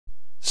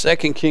2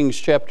 Kings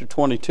chapter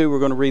 22, we're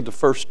going to read the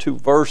first two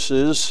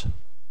verses.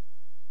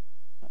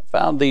 I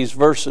found these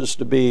verses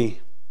to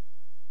be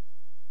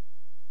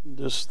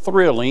just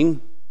thrilling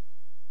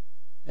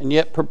and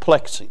yet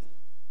perplexing.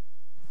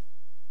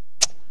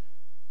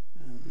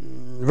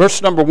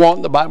 Verse number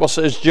 1, the Bible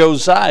says,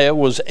 Josiah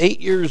was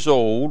 8 years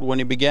old when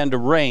he began to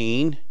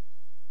reign,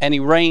 and he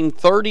reigned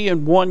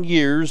 31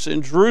 years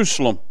in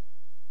Jerusalem.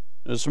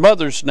 His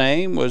mother's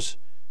name was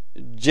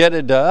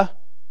Jedidah,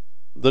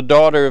 the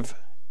daughter of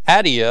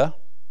Adiah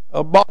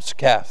of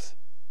Boskath.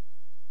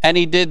 And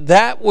he did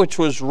that which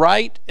was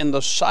right in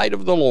the sight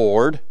of the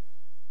Lord,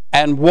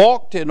 and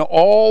walked in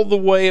all the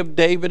way of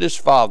David his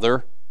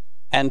father,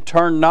 and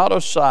turned not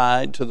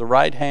aside to the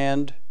right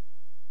hand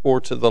or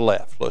to the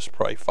left. Let's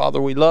pray.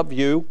 Father, we love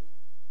you.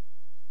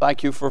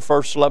 Thank you for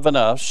first loving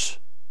us.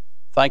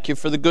 Thank you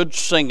for the good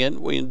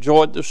singing. We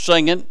enjoyed the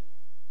singing.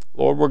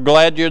 Lord, we're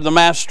glad you're the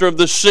master of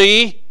the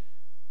sea.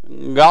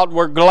 God,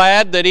 we're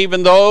glad that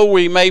even though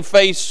we may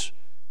face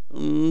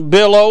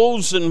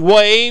billows and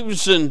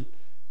waves and,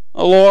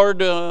 Lord,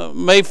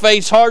 may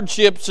face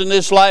hardships in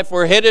this life,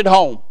 we're headed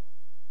home.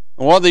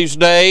 And one of these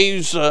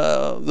days,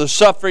 the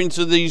sufferings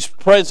of these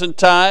present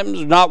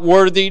times are not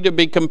worthy to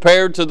be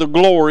compared to the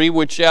glory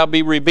which shall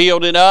be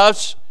revealed in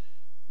us.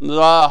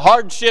 The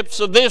hardships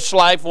of this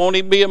life won't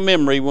even be a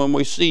memory when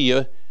we see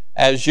you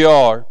as you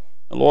are.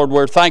 And Lord,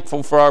 we're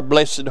thankful for our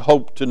blessed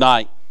hope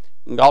tonight.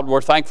 And God,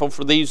 we're thankful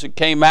for these that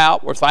came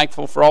out. We're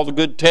thankful for all the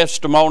good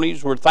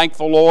testimonies. We're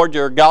thankful, Lord,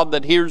 you're a God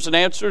that hears and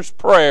answers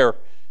prayer.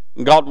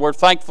 And God, we're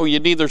thankful you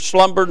neither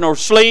slumber nor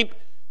sleep.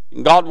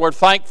 And God, we're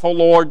thankful,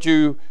 Lord,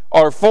 you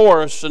are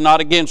for us and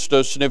not against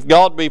us. And if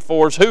God be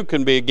for us, who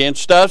can be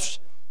against us?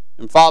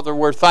 And Father,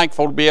 we're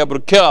thankful to be able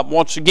to come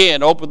once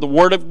again, open the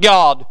Word of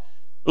God,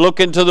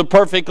 look into the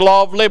perfect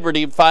law of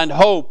liberty, and find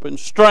hope and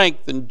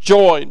strength and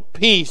joy and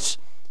peace.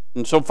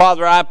 And so,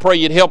 Father, I pray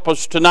you'd help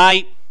us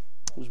tonight.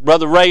 As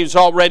Brother Ray's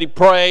already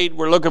prayed,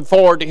 we're looking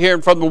forward to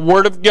hearing from the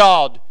Word of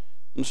God.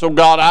 And so,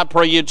 God, I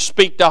pray you'd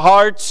speak to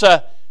hearts.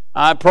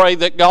 I pray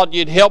that, God,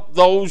 you'd help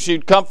those,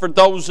 you'd comfort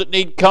those that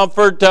need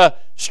comfort,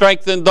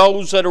 strengthen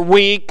those that are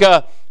weak.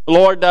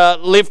 Lord,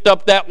 lift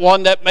up that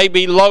one that may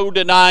be low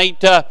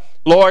tonight.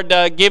 Lord,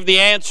 give the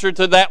answer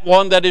to that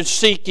one that is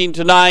seeking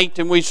tonight.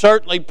 And we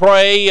certainly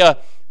pray,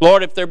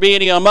 Lord, if there be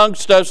any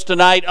amongst us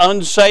tonight,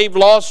 unsaved,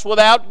 lost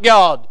without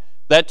God,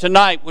 that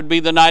tonight would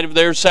be the night of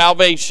their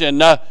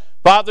salvation.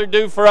 Father,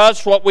 do for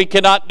us what we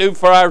cannot do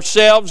for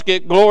ourselves.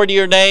 Get glory to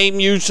your name.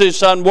 Use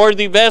this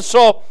unworthy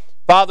vessel.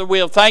 Father,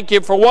 we'll thank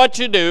you for what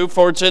you do,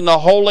 for it's in the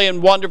holy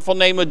and wonderful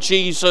name of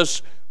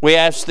Jesus we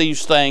ask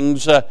these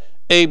things.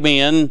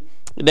 Amen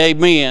and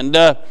amen.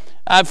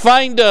 I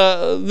find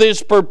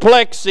this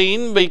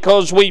perplexing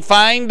because we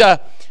find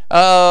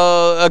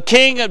a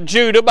king of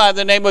Judah by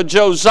the name of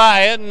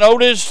Josiah.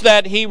 Notice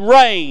that he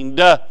reigned.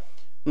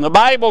 And the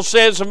Bible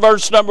says in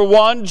verse number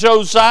 1,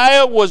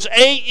 Josiah was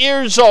 8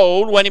 years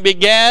old when he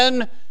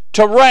began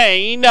to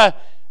reign,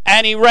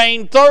 and he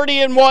reigned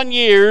 31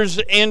 years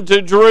into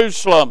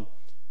Jerusalem.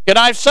 Can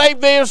I say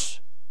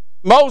this?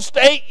 Most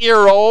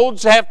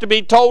 8-year-olds have to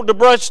be told to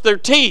brush their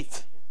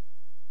teeth.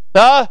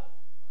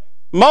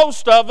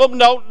 Most of them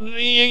don't.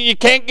 You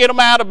can't get them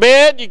out of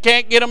bed. You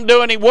can't get them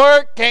doing any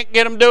work. Can't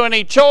get them doing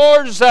any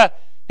chores.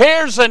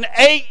 Here's an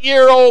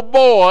 8-year-old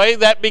boy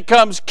that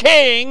becomes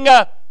king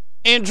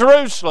in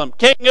Jerusalem,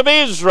 king of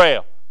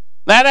Israel.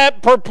 Now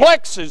that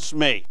perplexes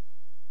me.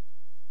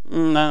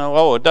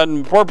 No, it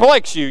doesn't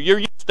perplex you. You're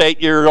used to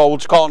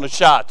 8-year-olds calling the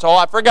shots. Oh,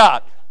 I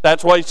forgot.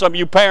 That's why some of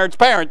you parents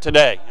parent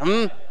today.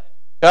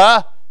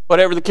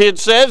 Whatever the kid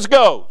says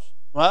goes.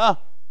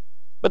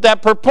 But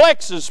that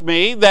perplexes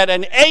me that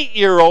an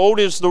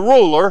 8-year-old is the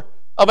ruler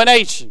of a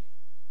nation.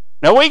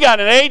 Now we got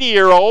an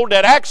 80-year-old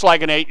that acts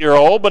like an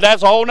 8-year-old, but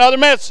that's a whole other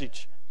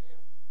message.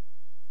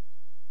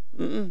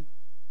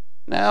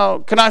 Now,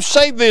 can I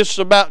say this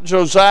about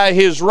Josiah?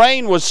 His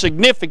reign was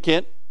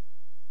significant,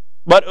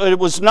 but it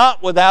was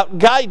not without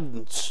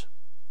guidance.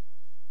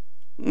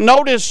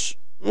 Notice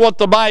what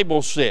the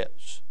Bible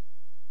says,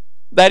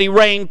 that he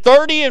reigned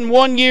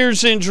 31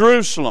 years in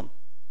Jerusalem,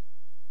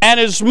 and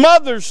his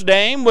mother's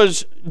name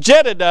was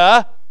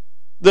Jedidah,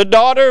 the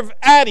daughter of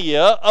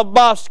Adiah of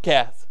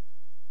Boskath.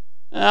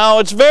 Now,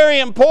 it's very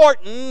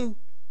important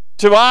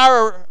to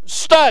our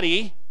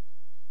study.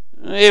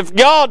 If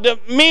God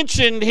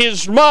mentioned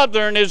his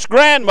mother and his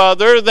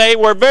grandmother, they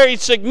were very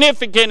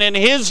significant in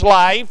his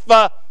life,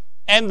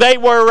 and they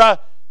were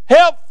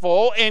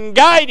helpful in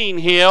guiding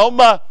him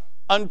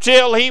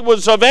until he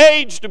was of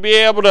age to be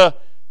able to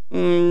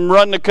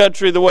run the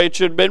country the way it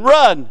should have been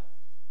run.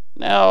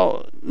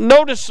 Now,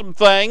 notice some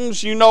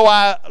things. You know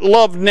I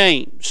love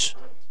names.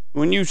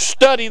 When you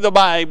study the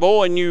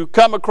Bible and you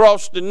come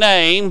across the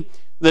name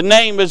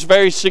is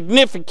very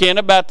significant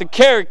about the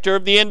character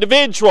of the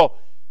individual.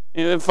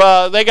 If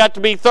they got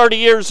to be 30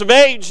 years of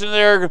age and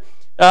their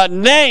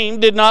name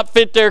did not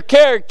fit their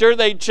character,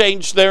 they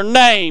changed their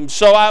name.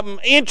 So I'm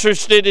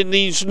interested in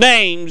these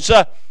names.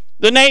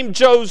 The name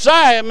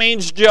Josiah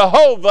means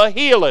Jehovah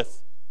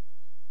healeth.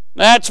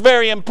 That's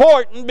very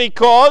important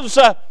because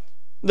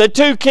the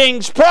two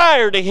kings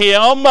prior to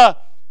him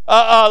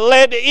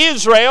led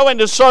Israel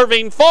into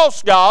serving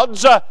false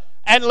gods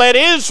and led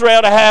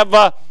Israel to have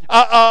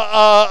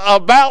a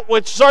bout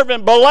with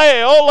serving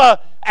Belial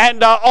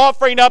and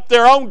offering up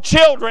their own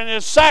children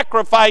as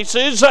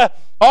sacrifices,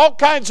 all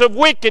kinds of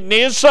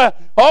wickedness,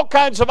 all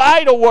kinds of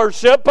idol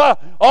worship,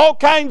 all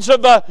kinds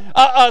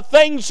of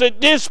things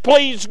that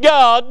displease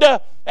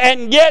God.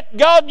 And yet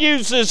God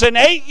uses an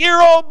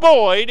 8-year-old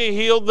boy to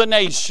heal the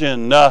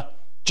nation.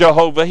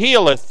 Jehovah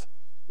healeth.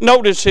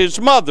 Notice his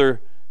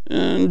mother,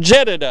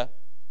 Jedidah.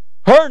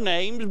 Her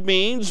name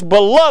means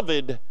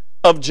beloved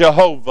of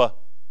Jehovah.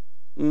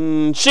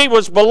 She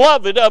was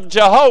beloved of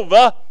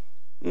Jehovah.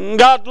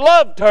 God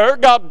loved her.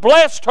 God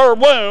blessed her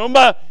womb.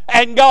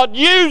 And God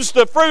used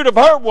the fruit of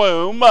her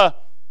womb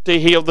to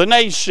heal the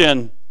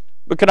nation.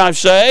 But can I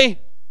say,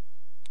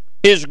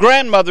 his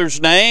grandmother's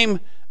name,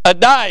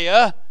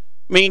 Adiah,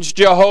 means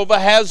Jehovah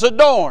has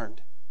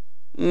adorned.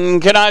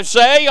 Can I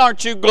say,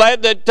 aren't you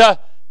glad that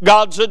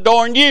God's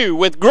adorned you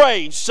with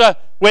grace,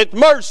 with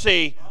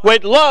mercy,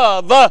 with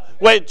love,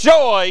 with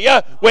joy,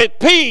 with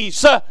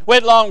peace,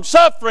 with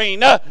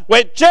long-suffering,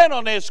 with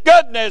gentleness,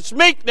 goodness,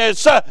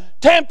 meekness,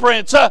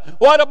 temperance?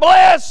 What a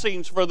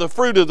blessings for the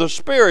fruit of the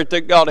Spirit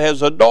that God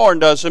has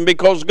adorned us. And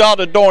because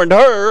God adorned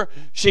her,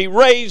 she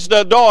raised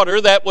a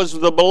daughter that was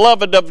the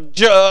beloved of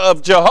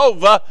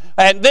Jehovah.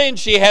 And then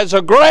she has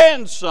a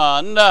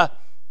grandson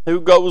who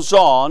goes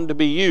on to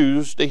be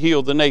used to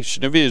heal the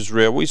nation of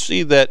Israel. We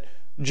see that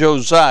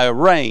Josiah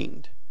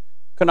reigned.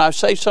 Can I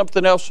say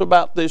something else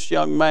about this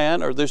young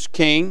man or this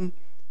king?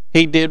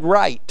 He did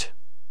right.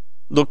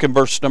 Look in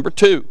verse number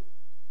 2.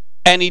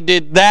 And he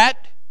did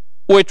that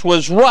which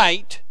was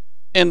right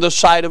in the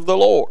sight of the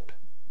Lord.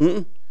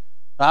 I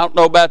don't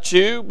know about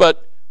you,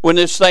 but when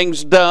this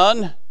thing's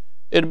done,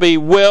 it'll be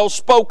well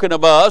spoken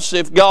of us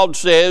if God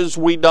says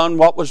we done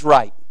what was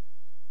right.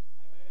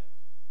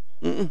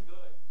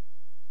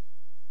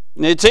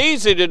 It's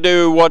easy to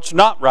do what's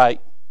not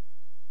right,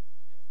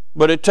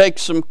 but it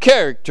takes some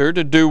character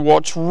to do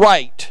what's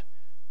right.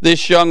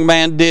 This young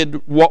man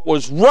did what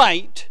was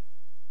right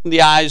in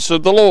the eyes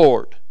of the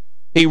Lord.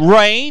 He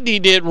reigned, he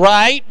did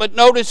right, but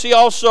notice he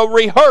also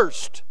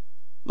rehearsed.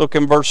 Look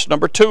in verse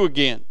number 2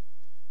 again.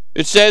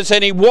 It says,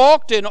 and he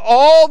walked in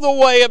all the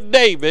way of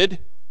David,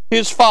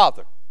 his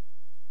father.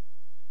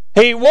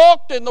 He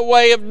walked in the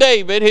way of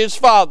David, his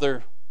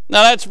father.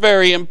 Now that's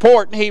very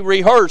important. He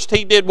rehearsed.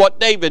 He did what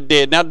David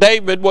did. Now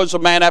David was a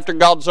man after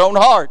God's own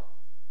heart.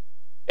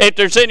 If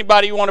there's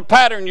anybody you want to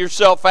pattern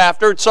yourself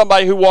after, it's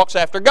somebody who walks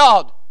after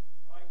God.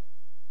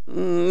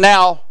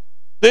 Now,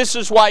 this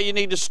is why you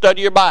need to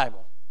study your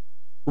Bible.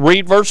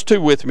 Read verse 2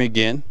 with me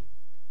again.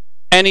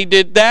 And he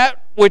did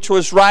that which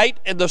was right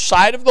in the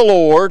sight of the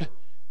Lord,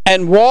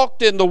 and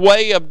walked in the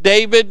way of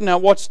David. Now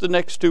what's the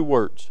next two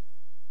words?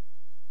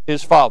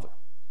 His father.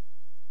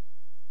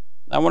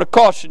 I want to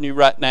caution you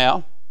right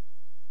now.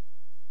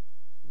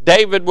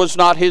 David was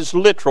not his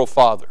literal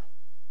father.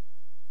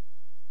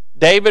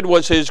 David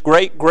was his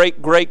great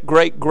grandfather.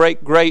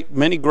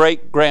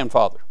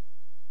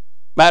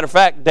 Matter of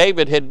fact,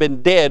 David had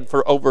been dead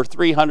for over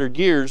 300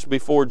 years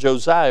before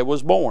Josiah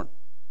was born.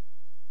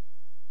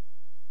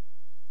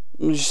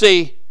 You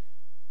see,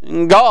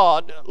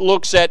 God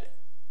looks at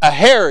a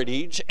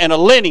heritage and a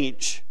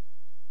lineage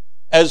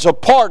as a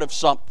part of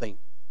something.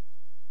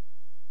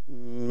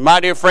 My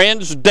dear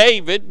friends,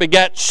 David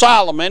begat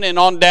Solomon and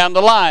on down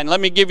the line. Let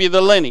me give you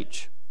the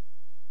lineage.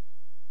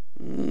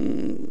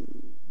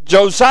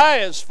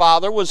 Josiah's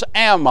father was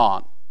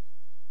Ammon.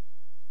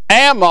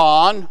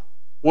 Ammon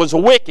was a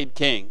wicked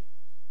king.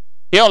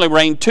 He only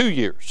reigned 2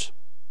 years.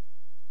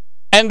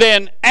 And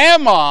then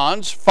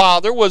Ammon's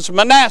father was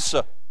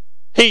Manasseh.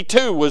 He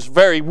too was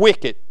very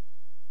wicked.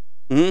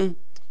 Then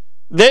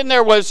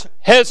there was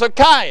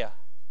Hezekiah.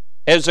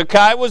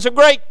 Hezekiah was a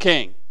great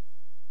king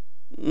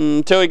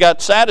until he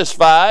got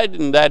satisfied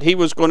and that he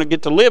was going to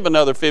get to live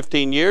another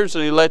 15 years,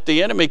 and he let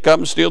the enemy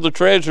come and steal the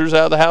treasures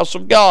out of the house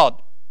of God.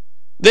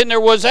 Then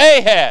there was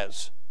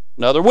Ahaz,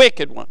 another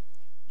wicked one.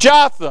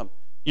 Jotham,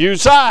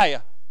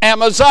 Uzziah,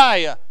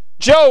 Amaziah,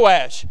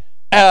 Joash,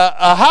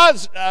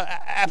 Ahaz.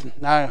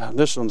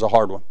 This one's a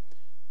hard one.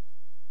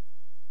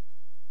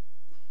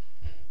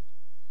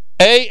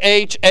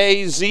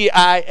 Ahaziah.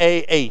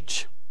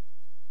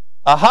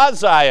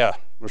 Ahaziah,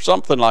 or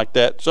something like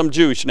that, some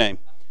Jewish name.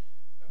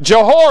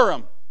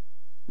 Jehoram,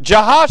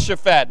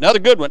 Jehoshaphat, another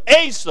good one.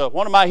 Asa,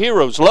 one of my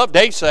heroes, loved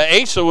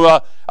Asa. Asa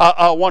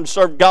wanted to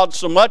serve God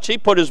so much, he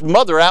put his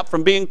mother out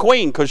from being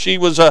queen because she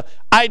was an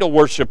idol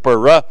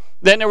worshiper.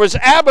 Then there was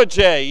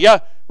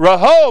Abijah,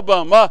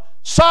 Rehoboam,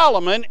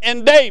 Solomon,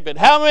 and David.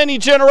 How many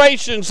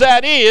generations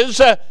that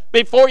is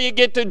before you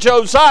get to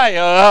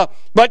Josiah?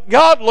 But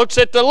God looks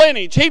at the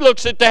lineage. He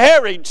looks at the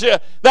heritage.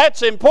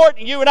 That's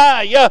important, you and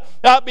I,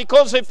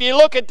 because if you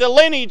look at the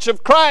lineage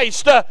of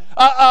Christ,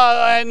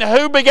 and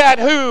who begat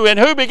who, and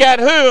who begat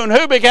who, and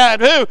who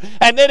begat who,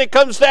 and then it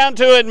comes down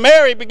to it,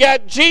 Mary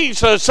begat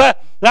Jesus,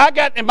 Now I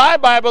got in my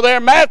Bible there,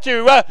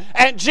 Matthew,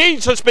 and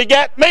Jesus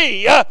begat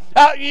me.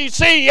 You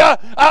see,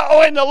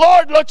 when the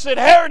Lord looks at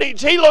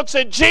heritage, He looks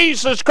at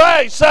Jesus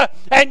Christ.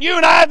 And you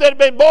and I that have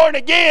been born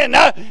again,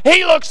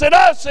 He looks at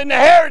us in the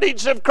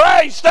heritage of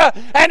Christ.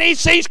 And He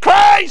sees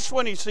Christ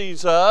when He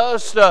sees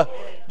us.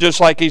 Just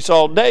like He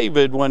saw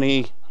David when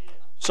He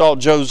saw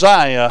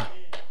Josiah.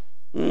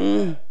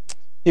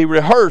 He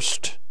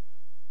rehearsed,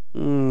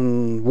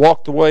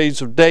 walked the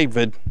ways of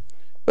David.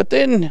 But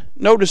then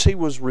notice he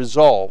was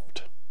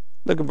resolved.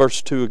 Look at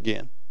verse 2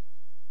 again.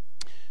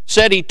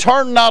 Said he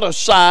turned not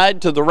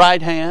aside to the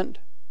right hand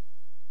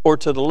or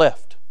to the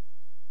left.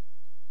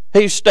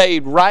 He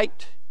stayed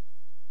right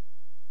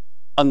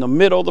on the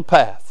middle of the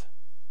path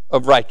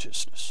of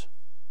righteousness.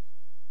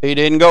 He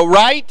didn't go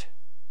right.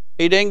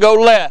 He didn't go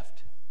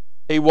left.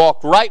 He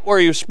walked right where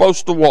he was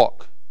supposed to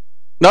walk.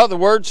 In other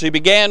words, he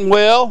began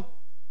well,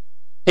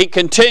 he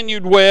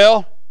continued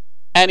well,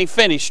 and he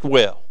finished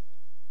well.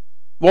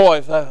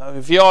 Boy,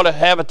 if you ought to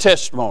have a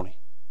testimony,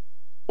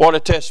 what a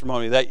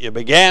testimony that you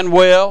began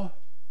well,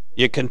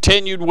 you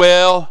continued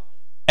well,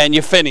 and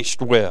you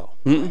finished well.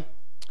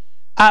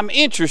 I'm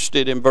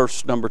interested in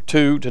verse number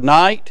 2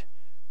 tonight,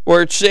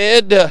 where it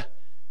said,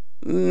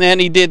 and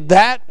he did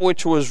that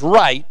which was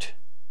right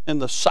in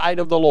the sight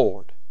of the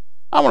Lord.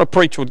 I want to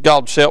preach with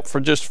God's help for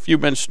just a few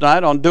minutes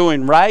tonight on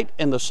doing right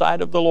in the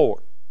sight of the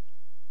Lord.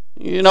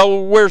 You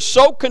know, we're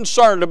so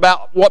concerned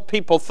about what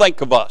people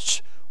think of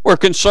us. We're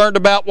concerned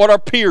about what our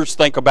peers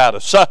think about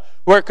us.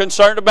 We're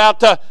concerned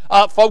about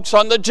folks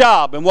on the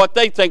job and what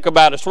they think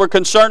about us. We're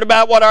concerned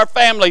about what our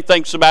family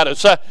thinks about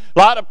us. A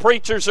lot of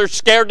preachers are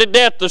scared to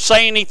death to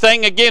say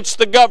anything against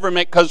the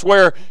government because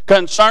we're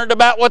concerned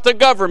about what the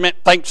government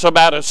thinks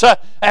about us.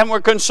 And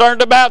we're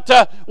concerned about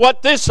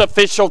what this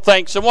official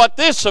thinks and what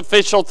this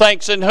official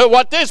thinks and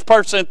what this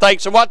person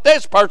thinks and what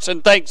this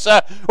person thinks.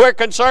 We're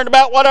concerned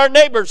about what our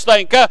neighbors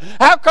think.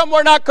 How come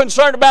we're not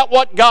concerned about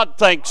what God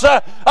thinks?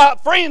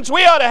 Friends,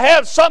 we ought to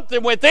have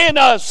something within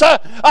us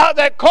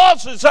that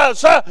causes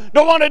us to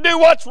want to do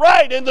what's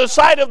right in the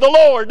sight of the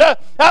Lord.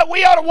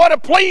 We ought to want to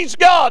please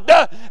God.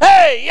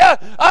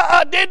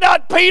 Did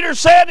not Peter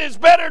said it's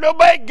better to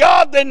obey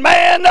God than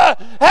man?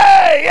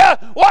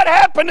 What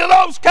happened to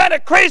those kind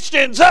of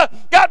Christians?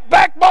 Got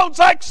backbones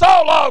like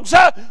saw logs.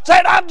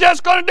 Said, I'm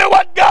just going to do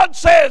what God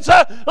says.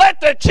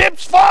 Let the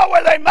chips fall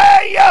where they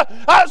may.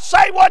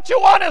 Say what you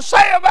want to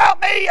say about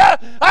me.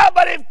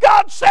 But if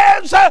God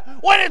says,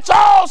 when it's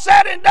all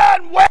said and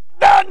done, well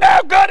done,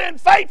 thou good and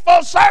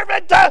faithful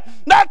servant,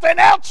 nothing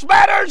else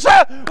matters.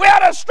 We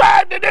ought to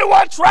strive to do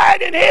what's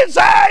right in His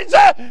eyes,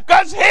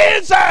 because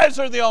His eyes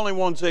are the only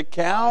ones that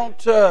count.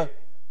 Doing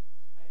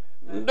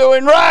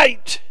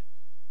right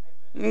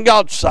in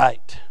God's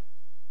sight.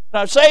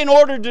 Now, I say in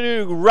order to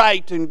do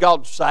right in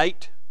God's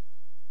sight,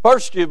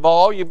 first of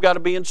all, you've got to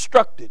be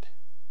instructed.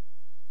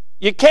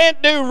 You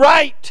can't do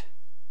right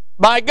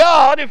by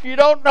God if you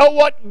don't know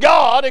what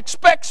God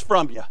expects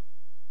from you.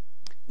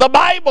 The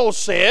Bible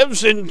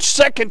says in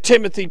 2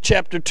 Timothy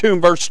chapter 2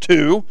 and verse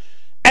 2,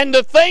 and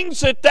the things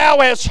that thou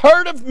hast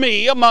heard of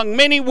me among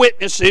many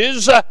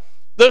witnesses,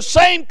 the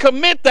same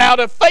commit thou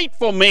to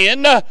faithful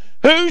men,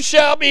 who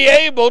shall be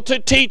able to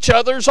teach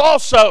others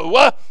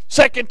also.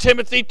 2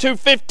 Timothy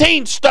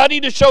 2:15,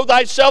 study to show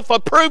thyself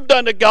approved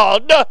unto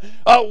God,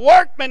 a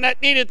workman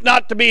that needeth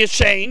not to be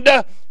ashamed,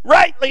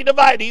 rightly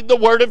dividing the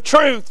word of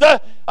truth.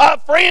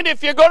 Friend,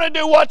 if you're going to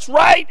do what's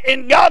right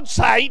in God's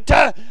sight,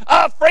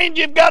 friend,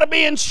 you've got to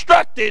be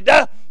instructed.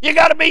 You've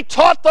got to be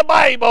taught the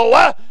Bible.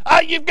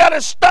 You've got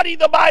to study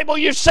the Bible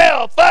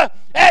yourself.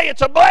 Hey,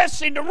 it's a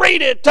blessing to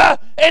read it.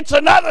 It's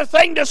another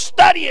thing to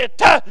study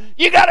it.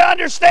 You got to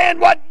understand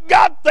what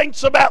God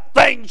thinks about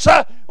things,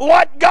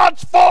 what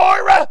God's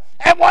for,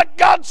 and what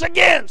God's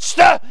against.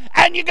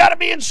 And you got to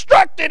be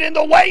instructed in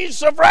the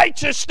ways of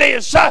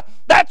righteousness.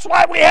 That's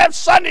why we have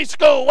Sunday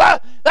school.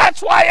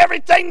 That's why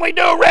everything we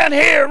do around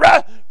here,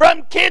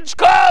 from kids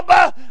club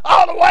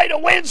all the way to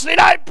Wednesday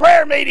night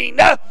prayer meeting,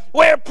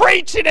 we're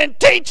preaching and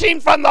teaching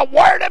from the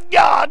Word of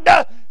God,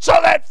 so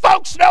that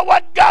folks know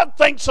what God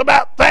thinks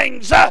about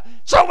things,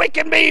 so we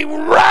can be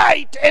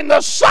right in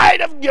the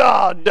sight of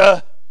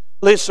God.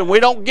 Listen,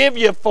 we don't give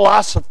you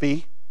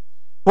philosophy.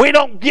 We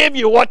don't give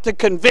you what the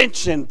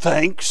convention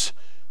thinks.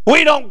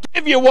 We don't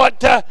give you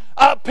what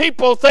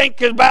people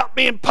think about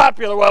being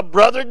popular. Well,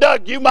 Brother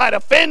Doug, you might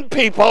offend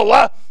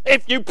people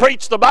if you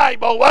preach the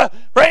Bible.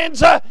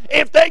 Friends,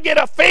 if they get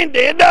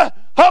offended,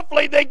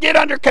 hopefully they get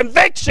under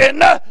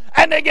conviction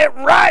and they get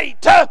right.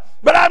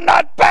 But I'm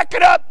not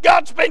backing up.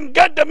 God's been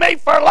good to me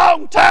for a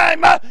long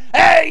time.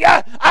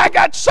 I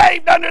got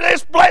saved under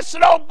this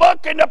blessed old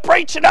book and the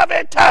preaching of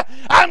it.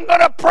 I'm going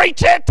to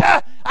preach it.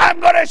 I'm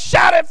going to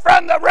shout it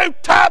from the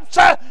rooftops.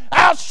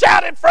 I'll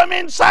shout it from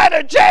inside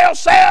a jail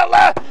cell.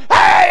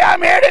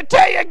 I'm here to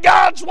tell you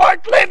God's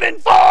worth living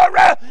for.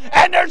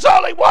 And there's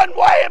only one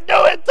way of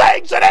doing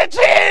things, and it's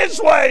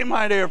His way,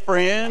 my dear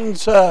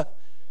friends.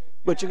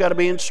 But you got to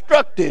be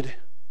instructed.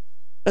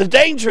 The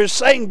dangerous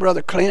thing,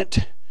 Brother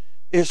Clint,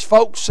 is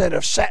folks that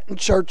have sat in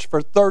church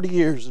for 30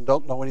 years and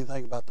don't know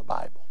anything about the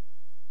Bible.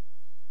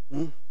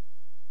 Hmm?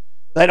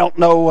 They don't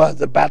know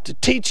about the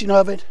teaching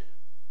of it.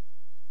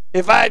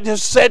 If I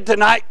just said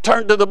tonight,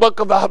 turn to the book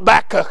of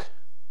Habakkuk.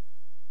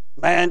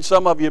 Man,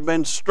 some of you have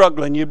been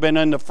struggling. You've been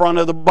in the front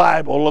of the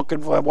Bible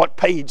looking for what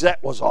page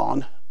that was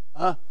on.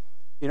 Huh?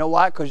 You know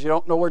why? Because you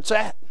don't know where it's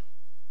at.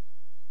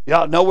 You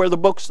ought to know where the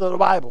books of the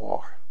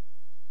Bible are.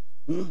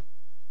 Hmm?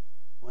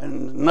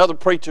 When another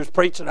preacher's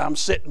preaching, I'm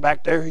sitting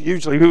back there,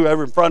 usually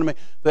whoever in front of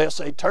me, they'll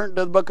say, turn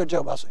to the book of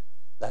Job. I'll say,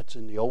 that's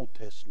in the Old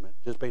Testament,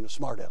 just being a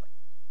smart aleck.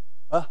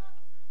 Huh?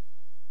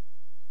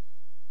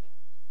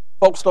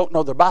 Folks don't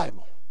know their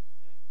Bible.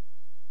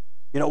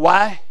 You know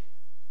why?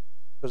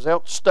 Because they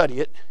don't study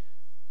it.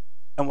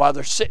 And while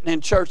they're sitting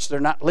in church, they're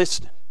not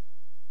listening.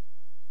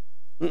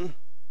 Mm-mm.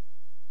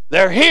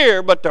 They're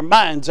here, but their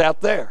mind's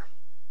out there.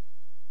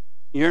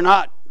 You're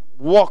not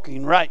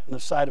walking right in the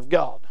sight of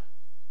God.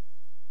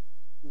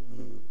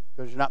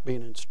 Because you're not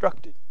being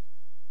instructed.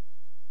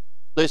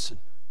 Listen,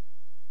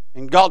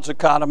 in God's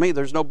economy,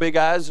 there's no big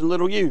I's and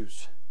little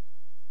U's.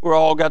 We're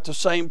all got the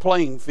same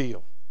playing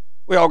field.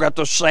 We all got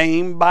the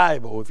same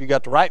Bible, if you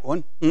got the right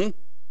one.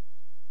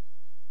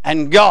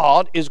 And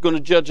God is going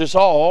to judge us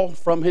all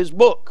from His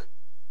book.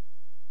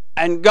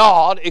 And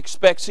God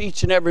expects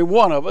each and every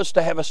one of us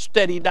to have a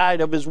steady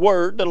diet of His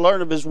Word, to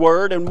learn of His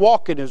Word, and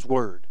walk in His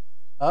Word.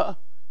 I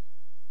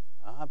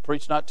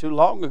preached not too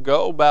long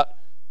ago about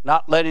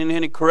not letting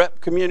any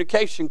corrupt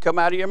communication come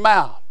out of your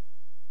mouth.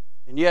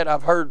 And yet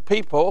I've heard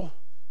people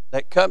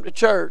that come to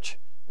church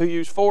who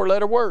use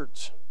 4-letter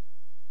words.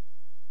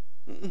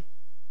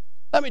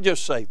 Let me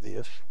just say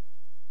this.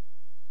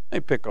 Let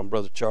me pick on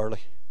Brother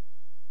Charlie.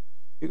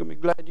 You're going to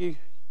be glad you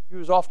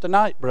was off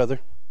tonight, brother.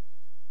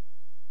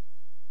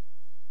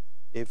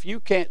 If you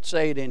can't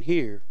say it in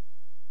here,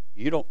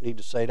 you don't need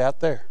to say it out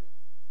there.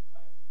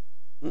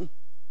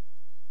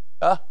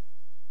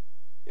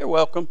 You're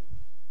welcome.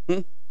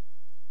 You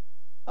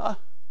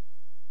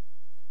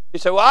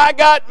say, well, I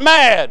got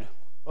mad.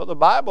 Well, the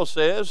Bible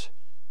says,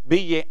 be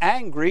ye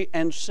angry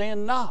and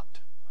sin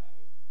not.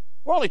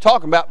 We're only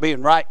talking about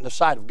being right in the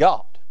sight of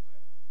God.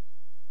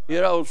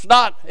 You know,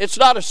 it's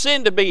not a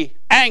sin to be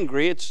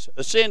angry. It's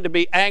a sin to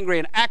be angry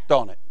and act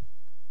on it.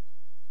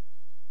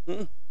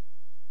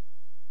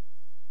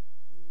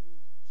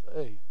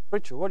 Say,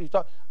 preacher, what are you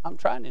talking? I'm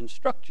trying to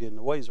instruct you in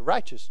the ways of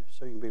righteousness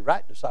so you can be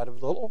right in the sight of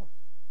the Lord.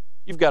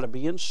 You've got to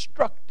be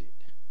instructed.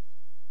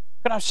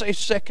 Can I say,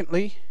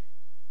 secondly,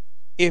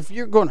 if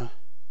you're going to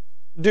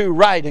do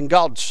right in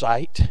God's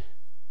sight,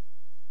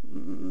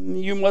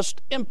 you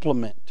must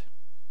implement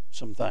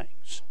some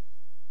things.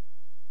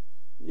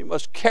 You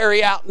must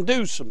carry out and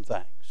do some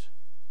things.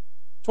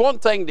 It's one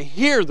thing to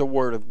hear the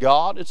Word of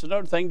God. It's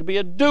another thing to be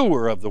a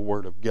doer of the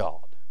Word of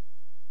God.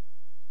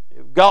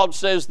 If God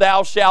says,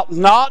 thou shalt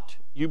not,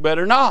 you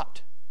better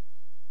not.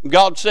 If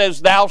God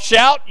says, thou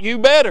shalt, you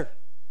better.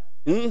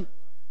 It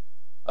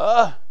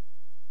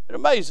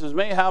amazes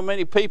me how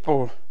many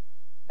people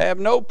have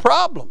no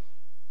problem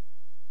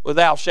with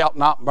thou shalt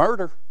not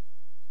murder.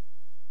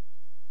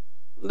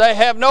 They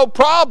have no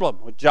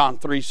problem with John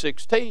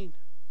 3:16.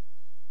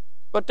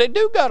 But they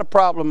do got a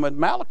problem with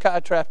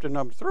Malachi chapter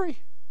number 3.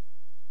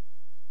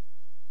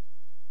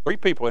 3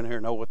 people in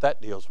here know what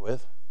that deals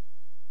with.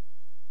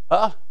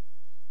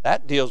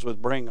 That deals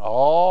with bring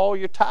all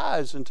your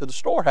tithes into the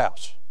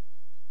storehouse.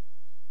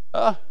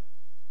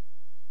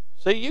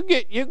 See, you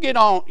get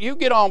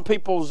on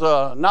people's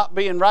not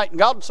being right in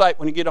God's sight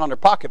when you get on their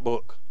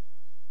pocketbook.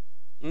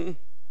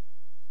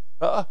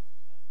 But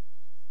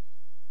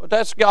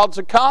that's God's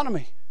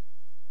economy.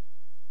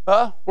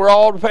 We're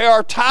all to pay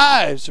our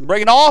tithes and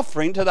bring an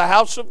offering to the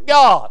house of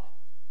God.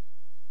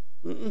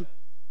 But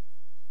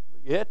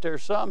yet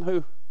there's some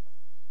who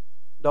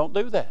don't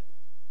do that.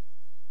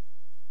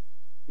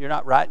 You're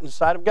not right in the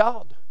sight of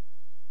God.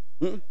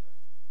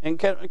 And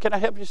can I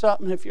help you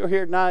something? If you're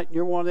here tonight and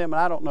you're one of them,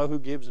 and I don't know who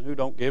gives and who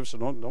don't give, so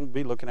don't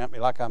be looking at me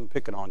like I'm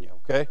picking on you,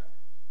 okay?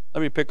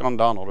 Let me pick on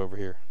Donald over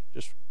here,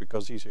 just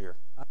because he's here.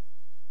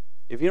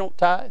 If you don't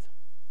tithe,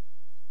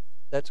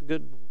 that's a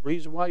good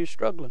reason why you're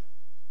struggling.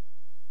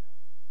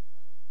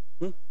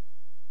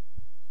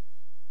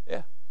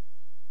 Yeah.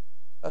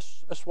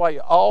 That's why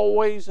you're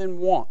always in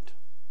want.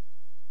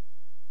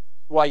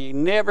 Why you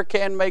never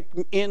can make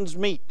ends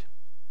meet.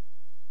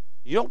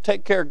 You don't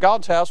take care of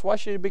God's house, why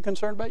should you be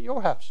concerned about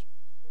your house?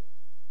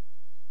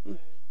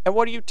 And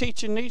what are you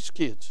teaching these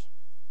kids?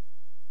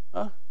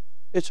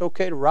 It's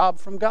okay to rob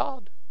from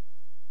God.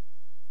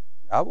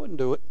 I wouldn't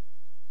do it.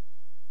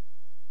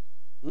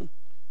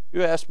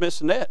 You ask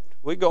Miss Annette,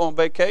 we go on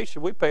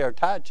vacation, we pay our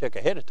tithe check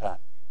ahead of time.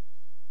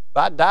 If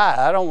I die,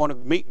 I don't want to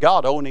meet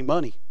God owing any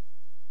money.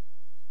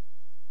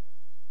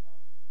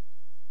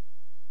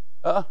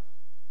 That's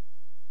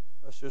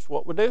just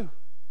what we do.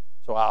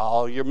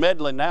 So, you're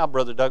meddling now,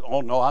 Brother Doug.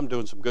 Oh, no, I'm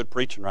doing some good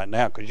preaching right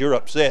now because you're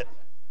upset.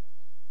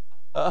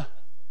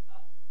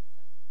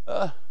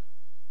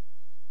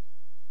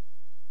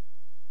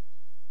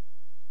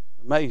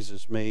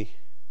 Amazes me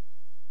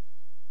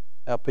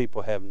how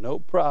people have no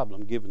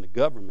problem giving the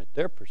government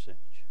their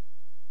percentage.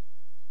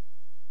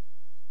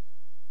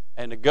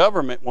 And the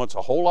government wants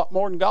a whole lot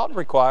more than God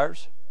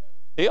requires.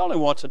 He only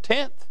wants a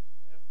tenth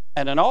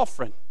and an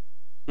offering.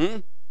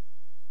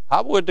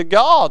 I would to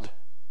God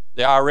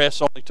the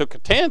IRS only took a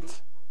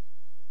tenth.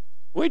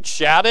 We'd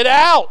shout it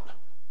out.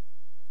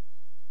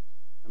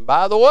 And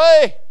by the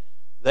way,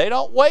 they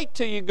don't wait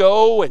till you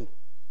go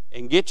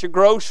and get your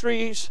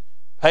groceries,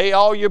 pay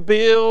all your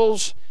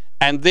bills,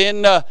 and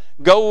then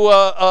go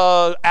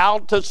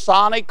out to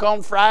Sonic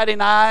on Friday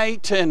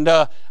night, and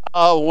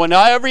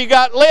whenever you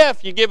got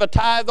left, you give a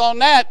tithe on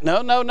that.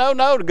 No.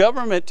 The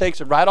government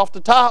takes it right off the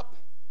top.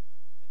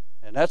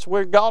 And that's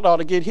where God ought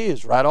to get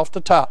his, right off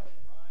the top.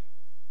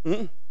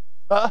 You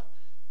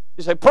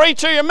say,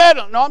 preacher, you're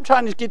meddling. No, I'm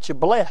trying to get you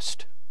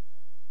blessed.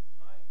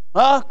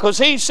 Because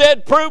he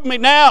said, prove me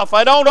now if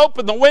I don't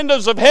open the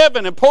windows of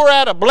heaven and pour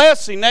out a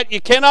blessing that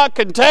you cannot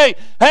contain.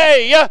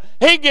 Hey,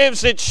 he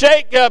gives it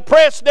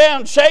pressed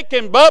down,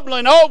 shaking,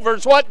 bubbling over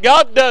is what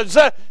God does.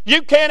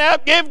 You can't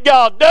outgive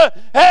God.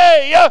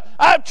 Hey,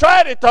 I've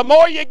tried it. The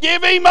more you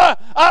give him,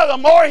 the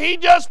more he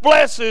just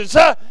blesses.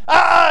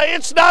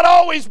 It's not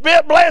always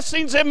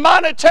blessings in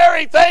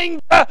monetary things.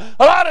 A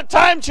lot of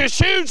times your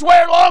shoes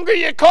wear longer,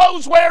 your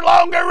clothes wear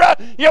longer,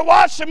 your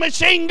washing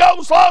machine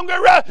goes longer,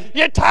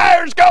 your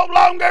tires go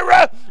longer.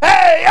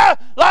 Hey, a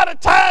lot of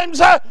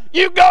times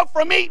you go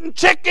from eating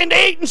chicken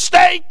to eating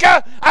steak.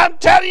 I'm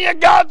telling you,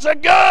 God's a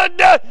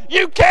good.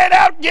 You can't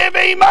outgive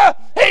him.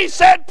 He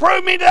said,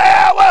 prove me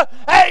now.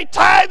 Hey,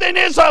 tithing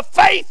is a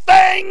faith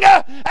thing.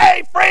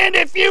 Hey, friend,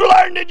 if you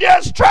learn to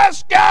just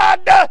trust God,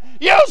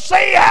 you'll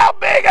see how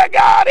big a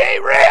God he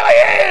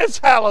really is.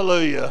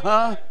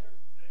 Hallelujah.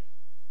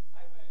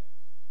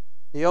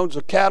 He owns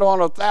the cattle on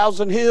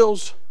 1,000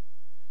 hills.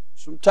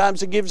 Sometimes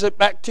he gives it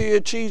back to you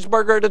a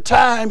cheeseburger at a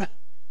time.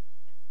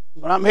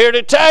 But I'm here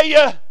to tell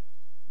you,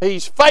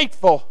 he's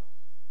faithful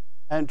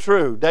and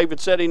true. David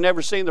said he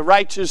never seen the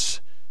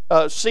righteous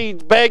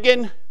seed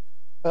begging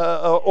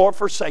or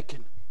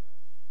forsaken.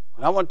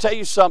 And I want to tell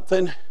you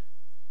something.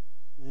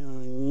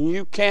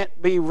 You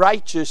can't be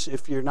righteous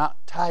if you're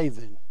not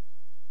tithing.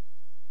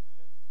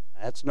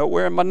 That's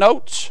nowhere in my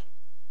notes.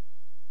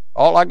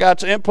 All I got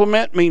to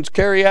implement means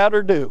carry out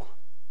or do.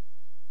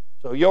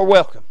 So you're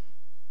welcome.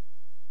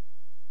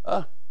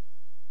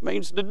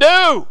 Means to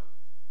do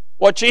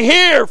what you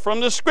hear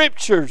from the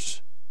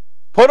Scriptures.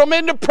 Put them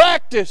into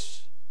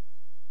practice.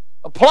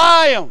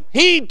 Apply them.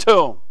 Heed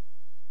to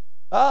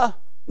them.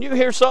 You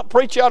hear something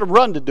preach, you ought to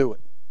run to do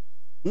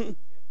it.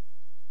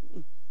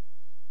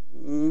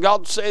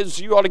 God says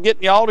you ought to get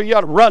in the altar, you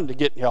ought to run to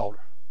get in the altar.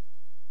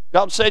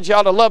 God says you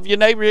ought to love your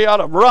neighbor, you ought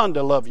to run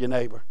to love your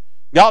neighbor.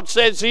 God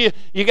says you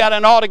got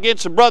an ought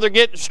against a brother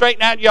getting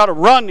straightened out, you ought to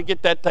run to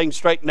get that thing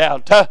straightened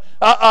out.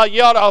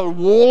 You ought to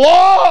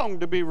long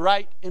to be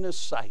right in His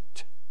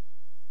sight.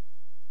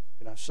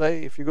 Can I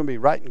say, if you're going to be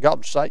right in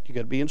God's sight, you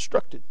got to be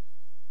instructed.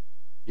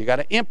 You got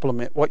to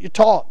implement what you're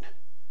taught.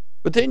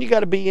 But then you got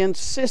to be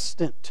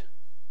insistent.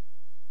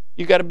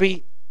 You got to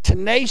be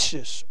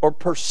tenacious or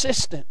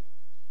persistent.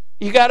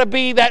 You got to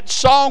be that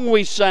song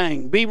we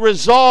sang, be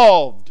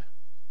resolved,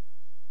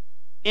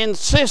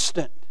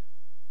 insistent.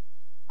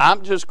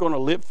 I'm just going to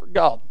live for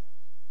God.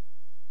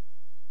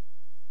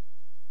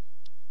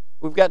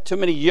 We've got too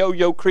many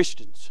yo-yo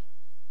Christians.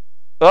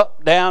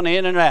 Up, down,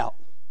 in, and out.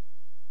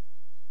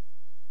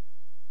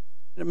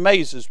 It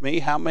amazes me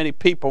how many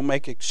people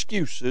make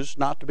excuses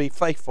not to be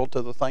faithful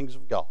to the things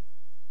of God.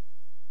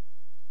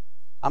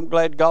 I'm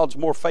glad God's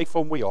more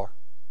faithful than we are.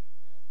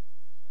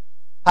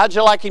 How'd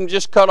you like Him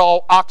just cut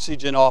all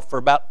oxygen off for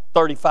about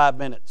 35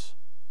 minutes?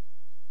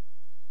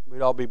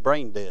 We'd all be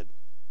brain dead.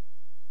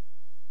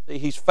 See,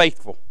 He's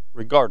faithful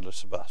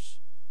regardless of us.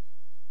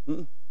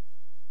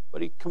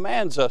 But He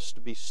commands us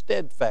to be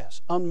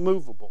steadfast,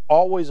 unmovable,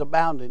 always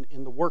abounding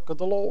in the work of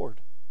the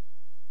Lord.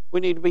 We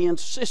need to be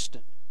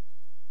insistent.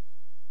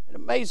 It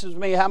amazes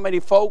me how many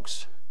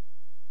folks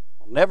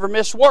will never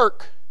miss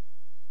work,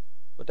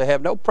 but they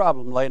have no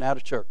problem laying out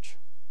of church.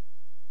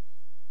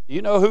 Do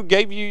you know who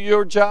gave you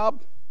your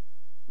job?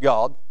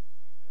 God.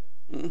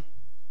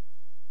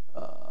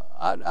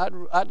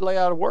 I'd lay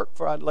out of work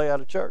before I'd lay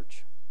out of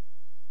church.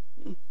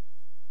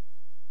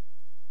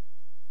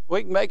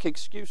 We can make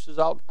excuses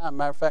all the time.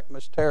 Matter of fact,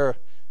 Miss Tara,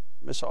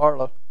 Miss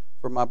Arla,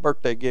 for my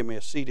birthday gave me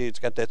a CD. It's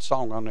got that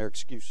song on there,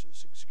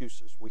 Excuses.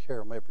 Excuses. We hear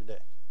them every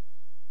day.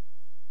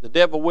 The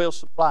devil will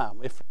supply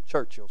them. If from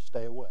church, you'll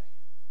stay away.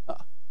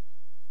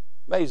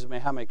 Amazes me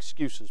how many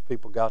excuses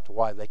people got to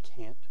why they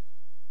can't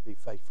be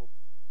faithful.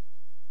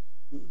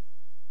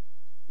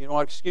 You know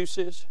what excuse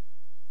is?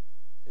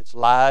 It's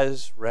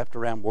lies wrapped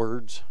around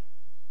words.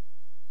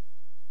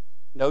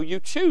 No, you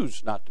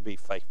choose not to be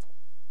faithful.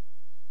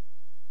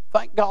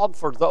 Thank God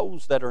for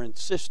those that are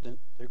insistent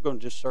they're going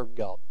to just serve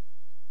God.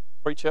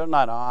 Preach the other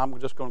night, I'm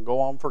just going to go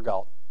on for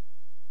God.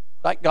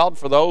 Thank God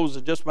for those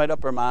that just made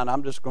up their mind,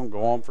 I'm just going to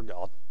go on for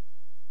God.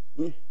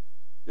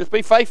 Just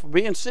be faithful,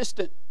 be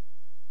insistent.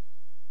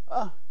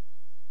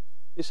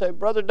 You say,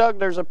 Brother Doug,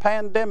 there's a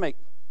pandemic.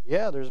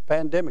 Yeah, there's a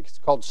pandemic. It's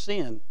called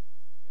sin.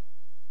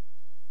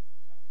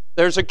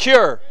 There's a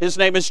cure. His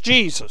name is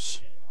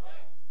Jesus.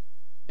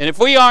 And if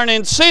we aren't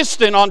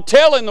insistent on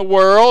telling the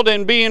world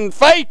and being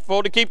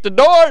faithful to keep the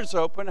doors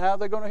open, how are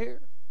they going to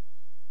hear?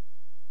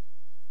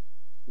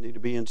 We need to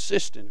be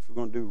insistent if we're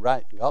going to do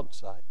right in God's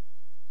sight.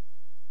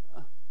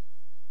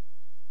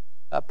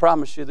 I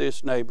promise you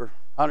this, neighbor,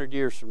 100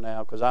 years from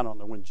now, because I don't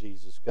know when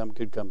Jesus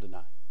could come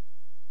tonight.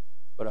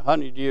 But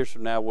 100 years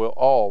from now, we'll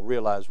all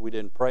realize we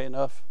didn't pray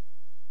enough.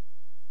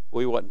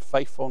 We wasn't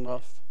faithful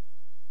enough.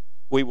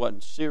 We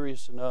wasn't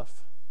serious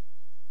enough.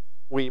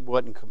 We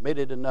wasn't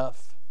committed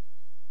enough.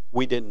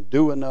 We didn't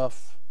do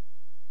enough.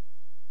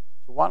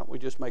 So why don't we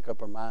just make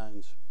up our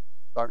minds,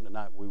 starting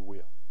tonight, we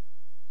will.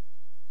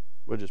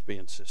 We'll just be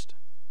insistent.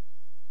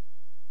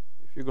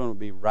 If you're going to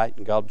be right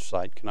in God's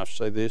sight, can I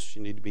say this?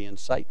 You need to be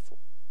insightful.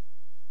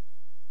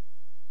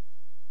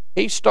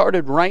 He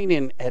started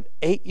reigning at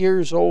 8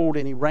 years old,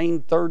 and he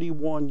reigned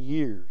 31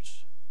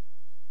 years.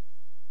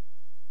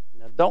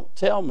 Now, don't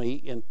tell me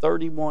in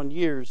 31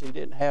 years he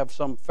didn't have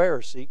some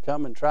Pharisee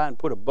come and try and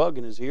put a bug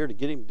in his ear to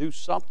get him to do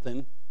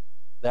something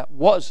that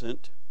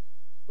wasn't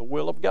the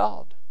will of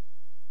God.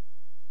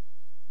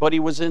 But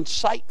he was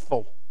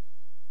insightful.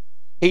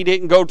 He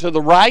didn't go to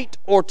the right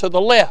or to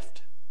the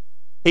left.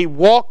 He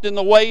walked in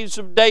the ways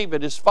of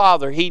David, his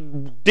father. He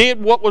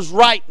did what was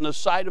right in the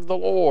sight of the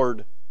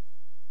Lord.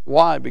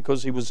 Why?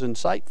 Because he was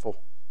insightful.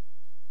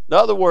 In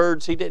other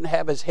words, he didn't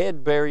have his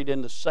head buried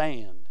in the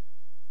sand.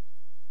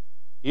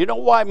 You know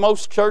why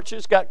most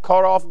churches got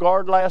caught off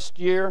guard last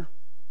year?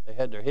 They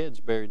had their heads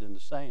buried in the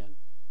sand.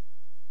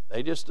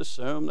 They just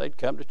assumed they'd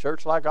come to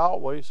church like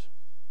always.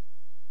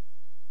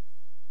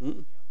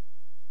 You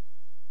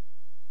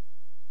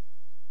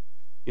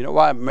know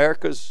why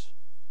America's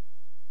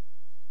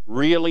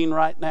reeling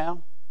right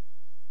now?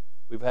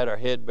 We've had our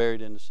head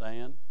buried in the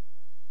sand.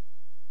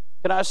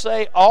 Can I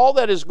say, all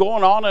that is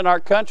going on in our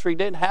country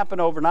didn't happen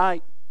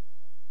overnight.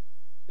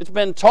 It's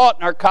been taught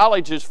in our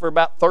colleges for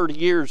about 30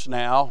 years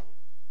now.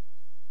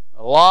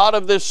 A lot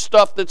of this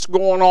stuff that's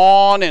going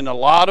on and a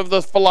lot of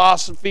the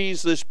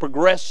philosophies, this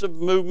progressive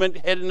movement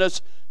heading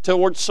us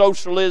towards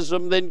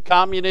socialism, then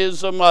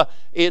communism,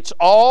 it's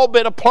all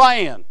been a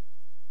plan.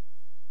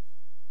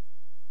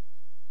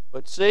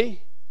 But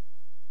see,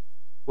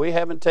 we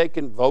haven't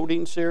taken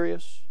voting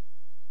serious.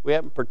 We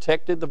haven't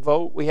protected the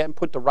vote. We haven't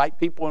put the right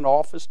people in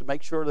office to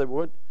make sure they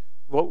would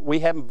vote. We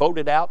haven't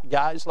voted out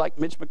guys like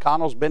Mitch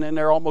McConnell's been in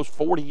there almost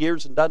 40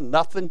 years and done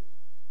nothing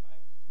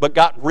but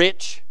got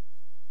rich.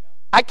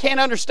 I can't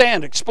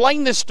understand.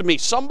 Explain this to me.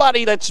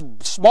 Somebody that's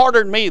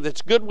smarter than me,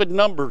 that's good with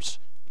numbers.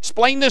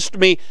 Explain this to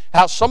me,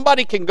 how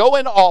somebody can go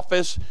in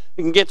office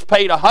and gets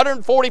paid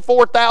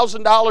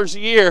 $144,000 a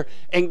year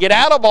and get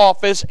out of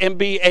office and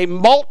be a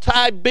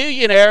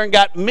multi-billionaire and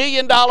got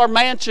million-dollar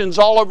mansions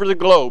all over the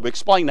globe.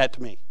 Explain that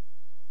to me.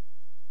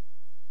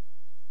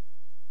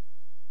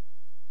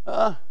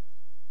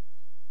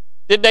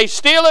 Did they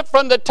steal it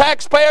from the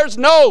taxpayers?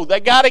 No,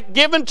 they got it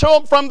given to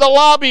them from the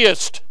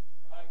lobbyist.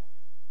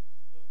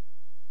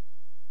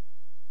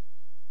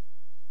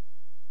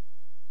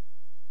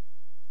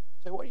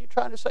 So what are you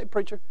trying to say,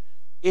 preacher?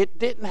 It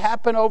didn't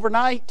happen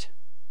overnight.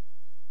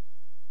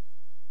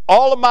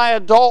 All of my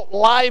adult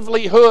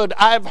livelihood,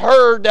 I've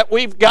heard that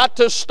we've got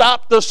to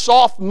stop the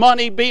soft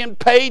money being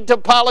paid to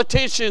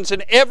politicians.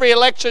 In every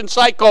election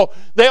cycle,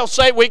 they'll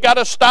say, we got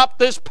to stop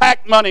this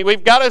PAC money.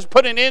 We've got to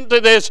put an end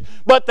to this.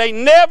 But they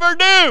never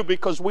do,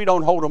 because we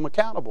don't hold them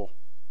accountable.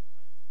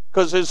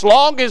 Because as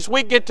long as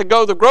we get to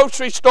go to the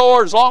grocery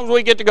store, as long as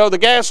we get to go to the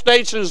gas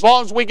station, as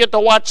long as we get to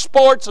watch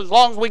sports, as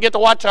long as we get to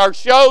watch our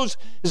shows,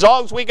 as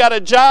long as we got a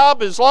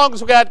job, as long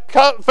as we got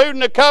food in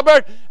the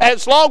cupboard,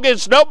 as long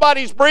as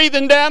nobody's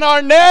breathing down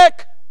our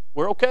neck,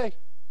 we're okay.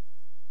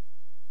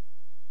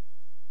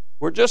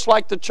 We're just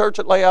like the church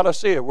at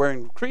Laodicea. We're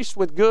increased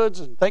with goods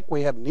and think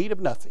we have need of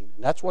nothing.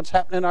 And that's what's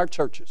happening in our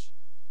churches.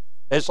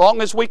 As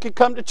long as we could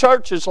come to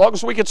church, as long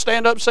as we could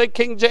stand up and say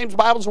King James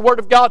Bible's the Word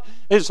of God,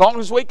 as long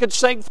as we could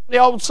sing from the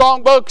old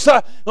songbooks,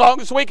 as long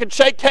as we could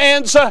shake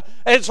hands,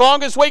 as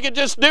long as we could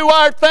just do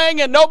our thing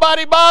and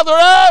nobody bother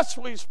us,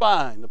 we's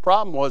fine. The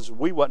problem was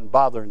we wasn't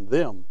bothering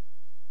them.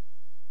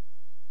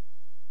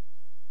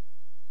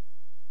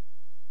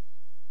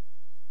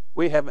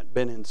 We haven't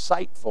been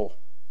insightful.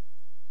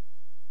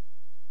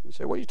 You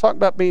say, what are you talking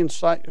about being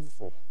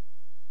insightful?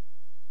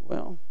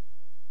 Well,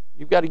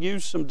 you've got to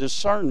use some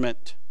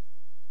discernment.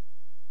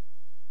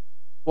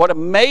 What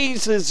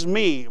amazes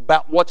me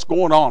about what's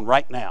going on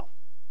right now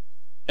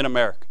in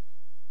America,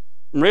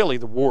 and really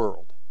the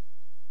world,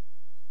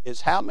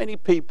 is how many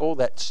people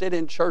that sit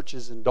in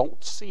churches and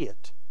don't see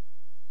it.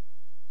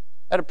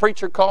 I had a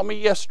preacher call me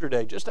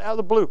yesterday, just out of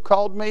the blue,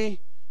 called me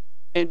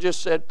and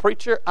just said,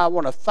 preacher, I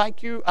want to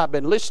thank you. I've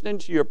been listening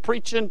to your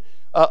preaching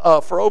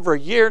for over a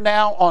year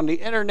now on the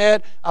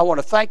internet. I want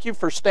to thank you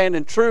for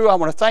standing true. I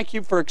want to thank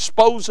you for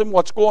exposing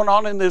what's going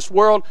on in this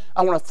world.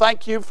 I want to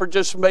thank you for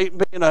just being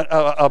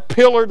a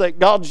pillar that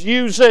God's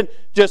using.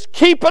 Just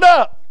keep it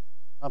up.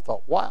 I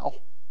thought, wow.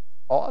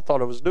 All I thought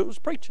I was doing was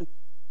preaching.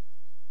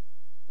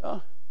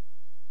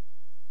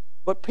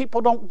 But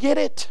people don't get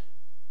it.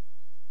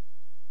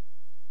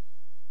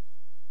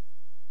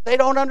 They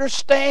don't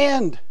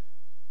understand.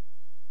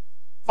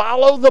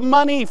 Follow the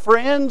money,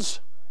 friends.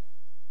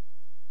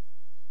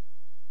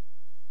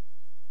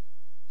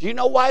 Do you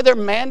know why they're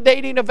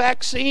mandating a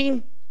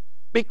vaccine?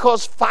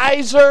 Because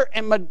Pfizer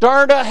and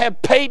Moderna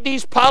have paid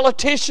these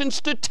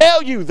politicians to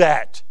tell you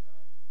that.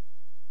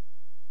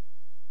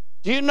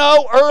 Do you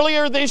know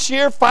earlier this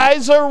year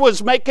Pfizer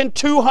was making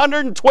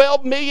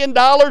 $212 million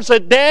a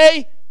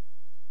day?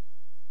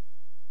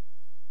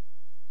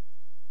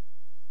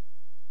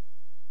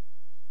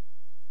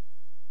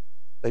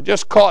 They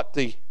just caught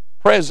the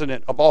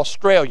president of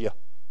Australia.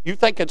 You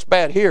think it's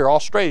bad here.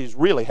 Australia's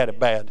really had it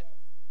bad.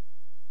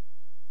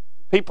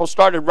 People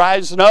started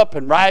rising up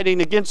and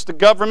rioting against the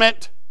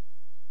government.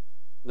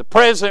 The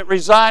president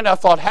resigned. I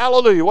thought,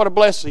 hallelujah, what a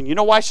blessing. You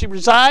know why she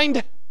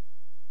resigned?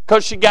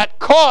 Because she got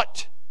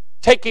caught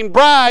taking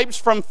bribes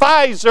from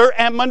Pfizer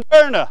and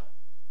Moderna.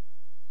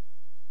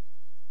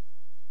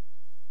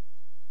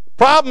 The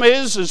problem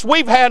is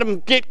we've had them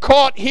get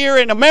caught here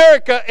in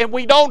America and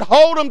we don't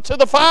hold them to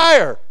the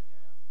fire.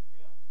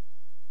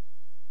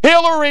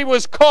 Hillary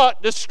was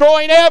caught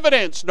destroying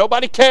evidence.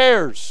 Nobody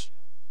cares.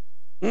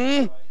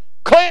 Clinton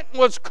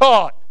was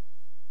caught.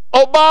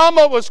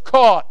 Obama was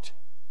caught.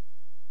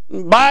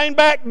 Buying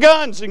back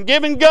guns and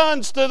giving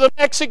guns to the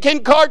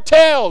Mexican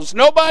cartels.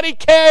 Nobody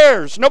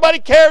cares. Nobody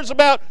cares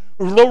about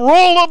the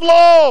rule of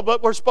law,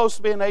 but we're supposed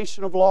to be a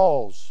nation of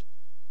laws.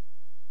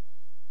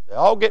 They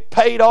all get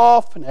paid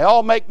off and they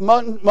all make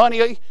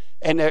money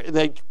and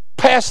they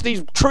pass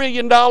these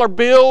trillion-dollar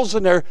bills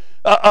and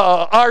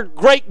our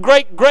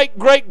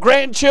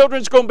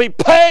great-great-great-great-grandchildren's going to be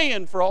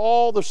paying for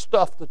all the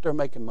stuff that they're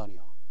making money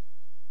on.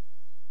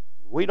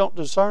 We don't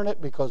discern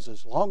it because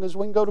as long as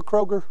we can go to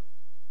Kroger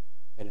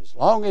and as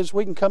long as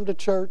we can come to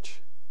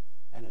church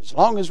and as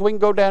long as we can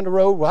go down the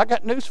road, well, I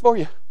got news for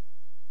you.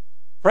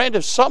 Friend,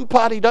 if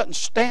somebody doesn't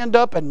stand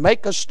up and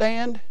make a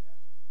stand,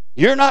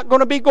 you're not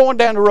going to be going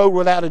down the road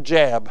without a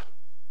jab.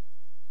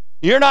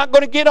 You're not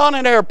going to get on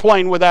an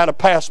airplane without a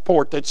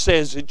passport that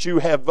says that you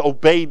have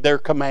obeyed their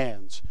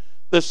commands.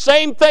 The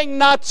same thing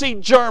Nazi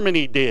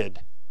Germany did.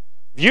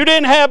 If you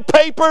didn't have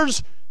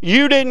papers,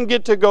 you didn't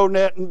get to go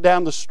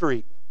down the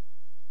street.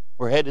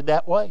 We're headed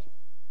that way.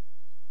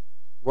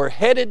 We're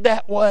headed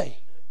that way.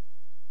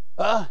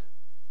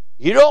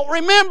 You don't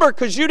remember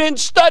because you didn't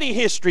study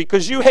history,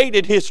 because you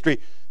hated history.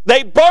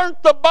 They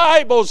burnt the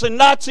Bibles in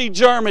Nazi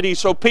Germany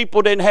so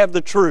people didn't have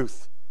the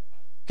truth.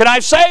 Can I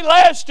say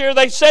last year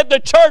they said the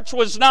church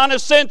was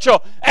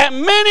non-essential,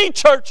 and many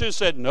churches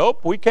said,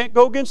 nope, we can't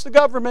go against the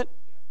government.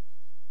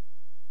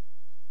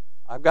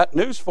 I've got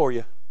news for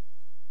you.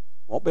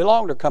 Won't be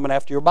long, they're coming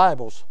after your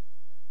Bibles.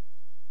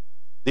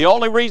 The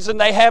only reason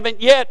they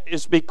haven't yet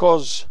is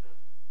because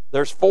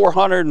there's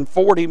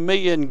 440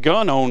 million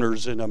gun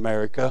owners in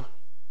America.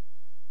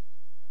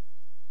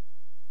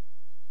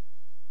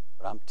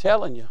 But I'm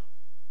telling you,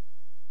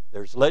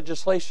 there's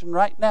legislation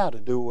right now to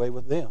do away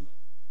with them.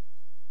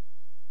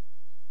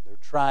 They're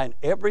trying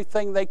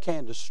everything they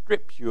can to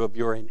strip you of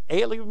your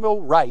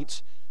inalienable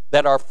rights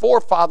that our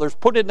forefathers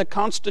put in the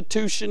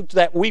Constitution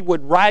that we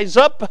would rise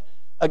up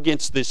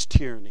against this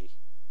tyranny.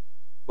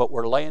 But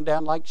we're laying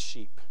down like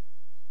sheep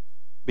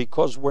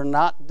because we're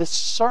not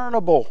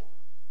discernible.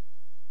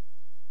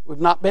 We've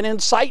not been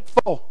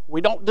insightful. We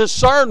don't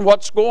discern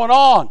what's going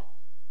on.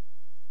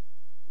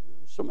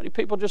 So many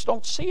people just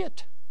don't see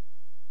it.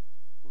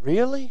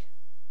 Really?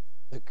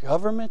 The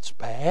government's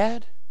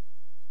bad?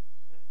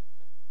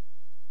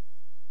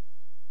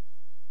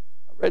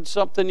 I read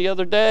something the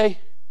other day.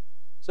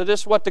 So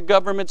this is what the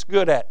government's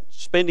good at.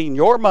 Spending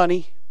your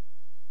money,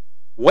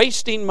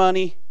 wasting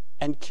money,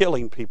 and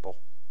killing people.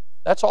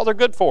 That's all they're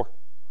good for.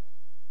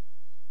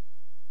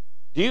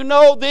 Do you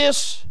know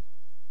this?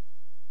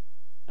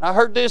 And I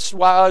heard this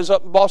while I was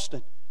up in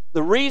Boston.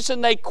 The reason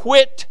they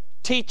quit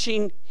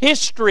teaching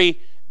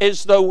history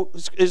is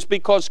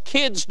because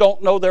kids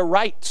don't know their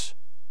rights.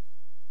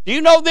 Do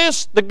you know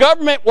this? The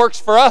government works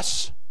for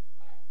us.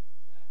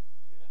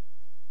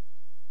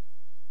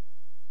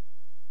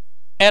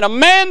 And a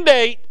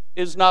mandate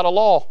is not a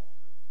law.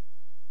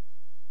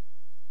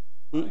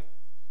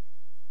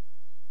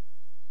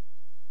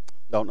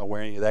 Don't know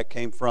where any of that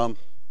came from.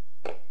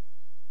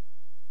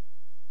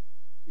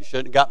 You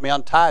shouldn't have got me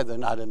on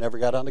tithing. I'd have never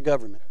got on the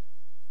government.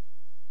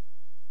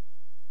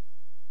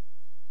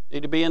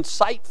 Need to be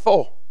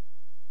insightful.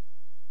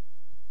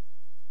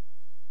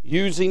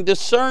 Using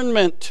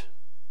discernment.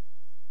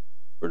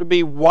 We're to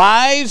be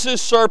wise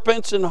as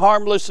serpents and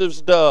harmless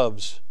as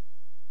doves.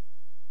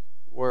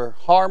 We're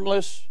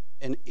harmless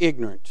and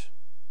ignorant.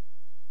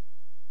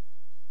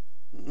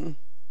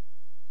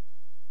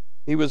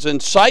 He was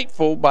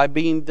insightful by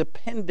being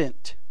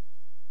dependent.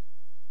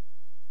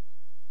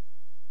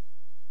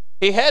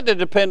 He had to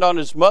depend on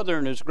his mother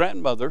and his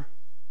grandmother.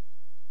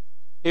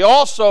 He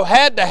also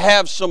had to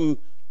have some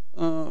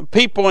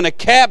people in a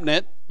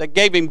cabinet that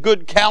gave him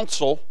good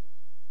counsel.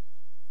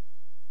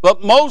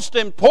 But most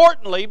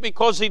importantly,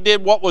 because he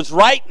did what was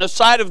right in the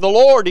sight of the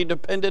Lord, he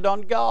depended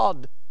on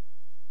God.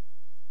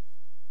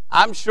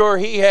 I'm sure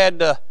he had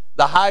the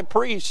high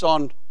priest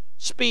on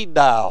speed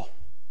dial.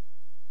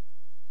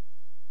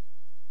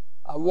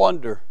 I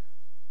wonder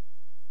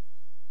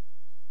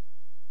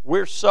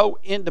We're so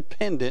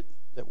independent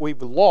that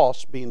we've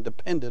lost being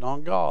dependent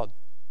on God.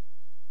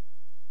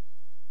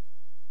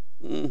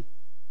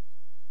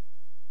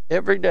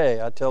 Every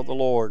day I tell the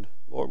Lord,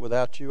 Lord,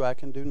 without you I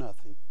can do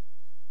nothing.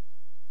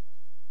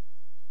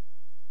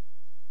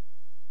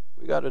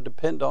 We got to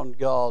depend on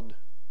God.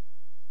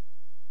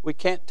 We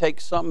can't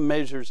take some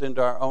measures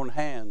into our own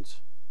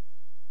hands.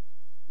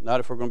 Not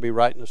if we're going to be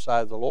right in the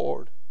sight of the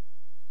Lord.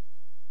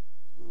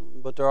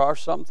 But there are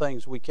some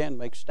things we can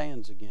make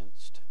stands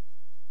against.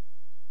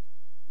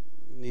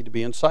 We need to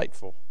be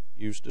insightful,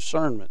 use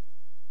discernment,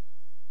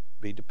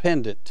 be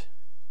dependent.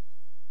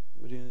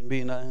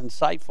 Being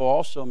insightful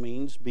also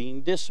means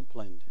being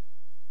disciplined.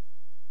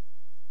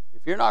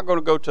 If you're not going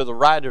to go to the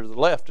right or the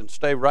left and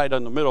stay right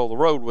in the middle of the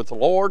road with the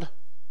Lord,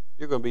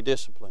 you're going to be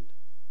disciplined.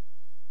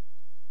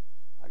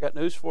 I got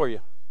news for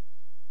you.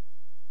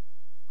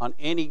 On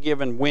any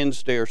given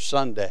Wednesday or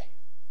Sunday,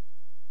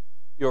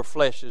 your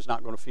flesh is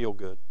not going to feel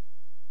good.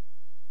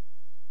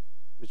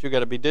 But you've got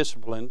to be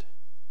disciplined,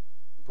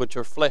 put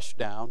your flesh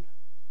down,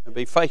 and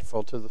be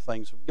faithful to the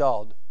things of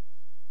God.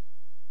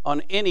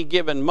 On any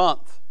given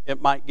month,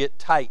 it might get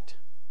tight.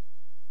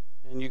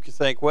 And you can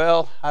think,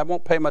 well, I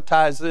won't pay my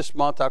tithes this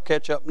month, I'll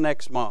catch up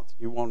next month.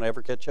 You won't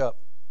ever catch up.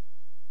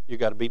 You've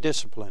got to be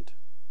disciplined.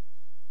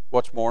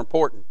 What's more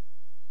important?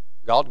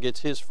 God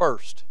gets His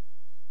first.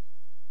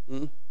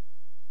 By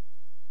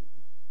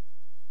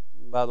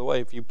the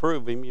way, if you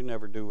prove Him, you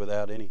never do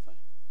without anything.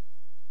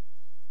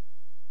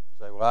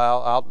 You say,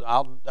 well,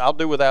 I'll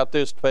do without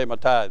this to pay my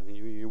tithe.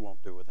 You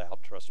won't do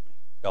without, trust me.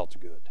 God's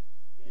good.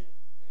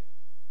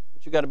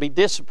 But you got to be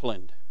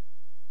disciplined.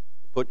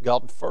 Put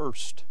God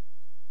first.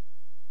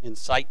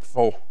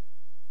 Insightful.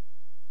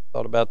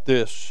 Thought about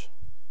this.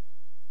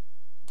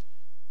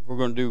 If we're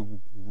going to do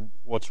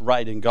what's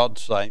right in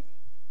God's sight,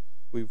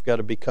 we've got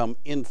to become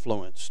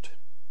influenced,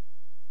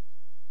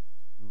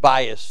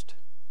 biased,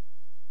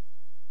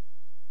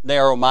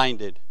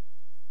 narrow-minded.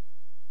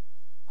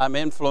 I'm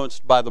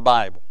influenced by the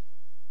Bible.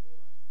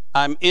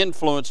 I'm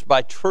influenced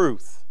by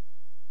truth.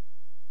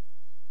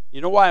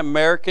 You know why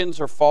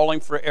Americans are falling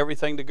for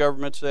everything the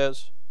government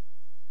says?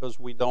 Because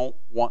we don't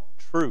want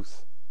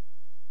truth.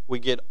 We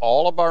get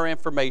all of our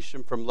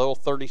information from little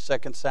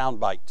 30-second sound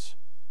bites.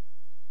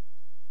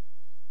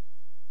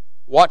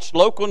 Watch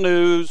local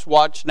news,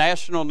 watch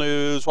national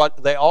news,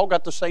 they all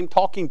got the same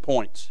talking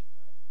points.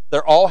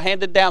 They're all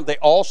handed down. They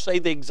all say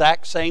the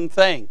exact same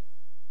thing.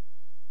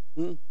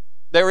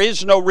 There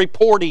is no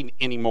reporting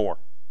anymore.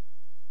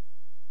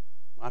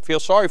 I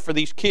feel sorry for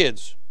these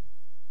kids.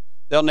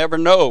 They'll never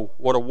know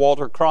what a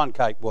Walter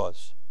Cronkite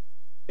was.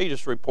 He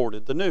just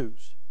reported the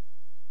news.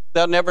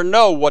 They'll never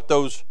know what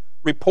those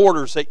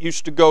reporters that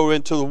used to go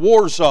into the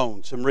war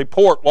zones and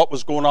report what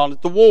was going on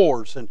at the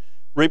wars and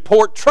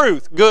report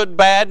truth, good,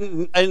 bad,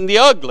 and the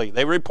ugly.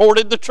 They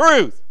reported the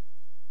truth.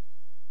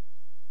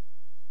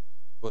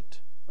 But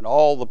when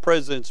all the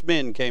president's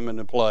men came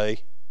into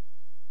play,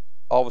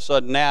 all of a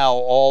sudden now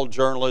all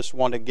journalists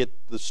want to get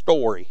the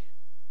story.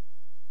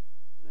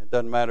 And it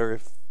doesn't matter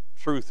if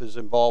truth is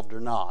involved or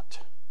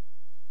not.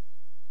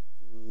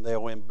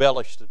 They'll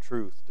embellish the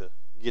truth to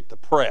get the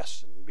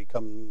press and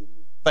become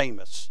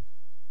famous,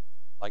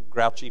 like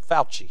Grouchy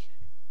Fauci.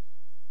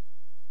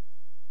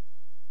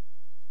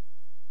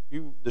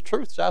 The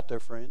truth's out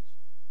there, friends.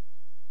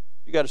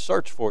 You got to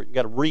search for it. You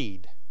got to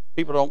read.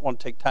 People don't want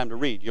to take time to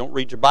read. You don't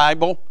read your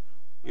Bible.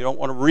 You don't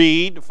want to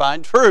read to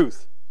find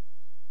truth.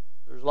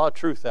 There's a lot of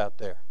truth out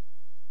there.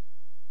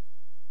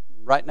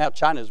 Right now,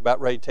 China is about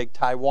ready to take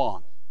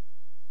Taiwan.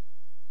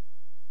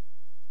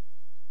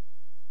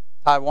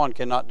 Taiwan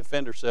cannot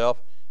defend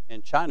herself,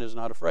 and China is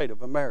not afraid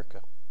of America.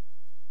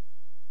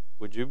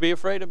 Would you be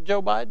afraid of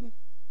Joe Biden?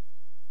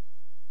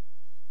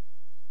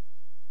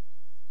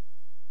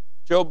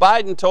 Joe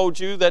Biden told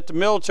you that the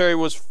military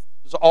was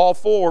all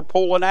for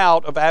pulling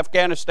out of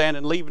Afghanistan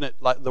and leaving it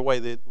like the way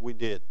that we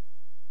did.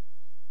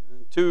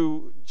 And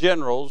 2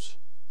 generals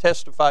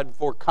testified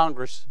before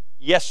Congress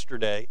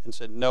yesterday and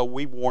said, no,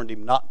 we warned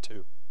him not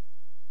to.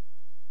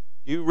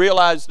 You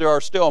realize there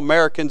are still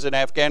Americans in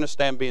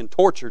Afghanistan being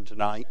tortured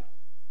tonight.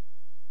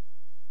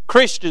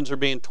 Christians are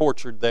being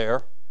tortured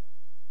there.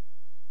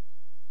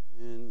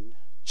 And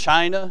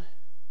China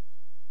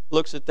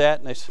looks at that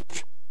and they say,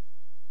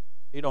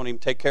 he don't even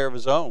take care of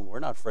his own. We're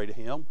not afraid of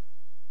him.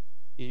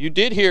 You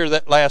did hear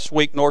that last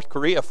week North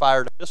Korea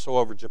fired a missile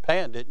over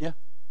Japan, didn't you?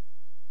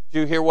 Did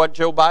you hear what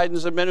Joe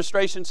Biden's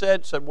administration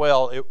said? Said,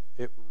 well,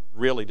 it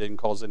really didn't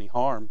cause any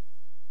harm.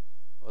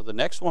 Well, the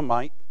next one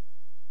might.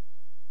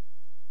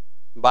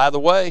 By the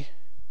way,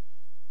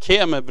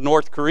 Kim of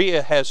North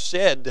Korea has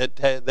said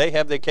that they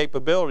have the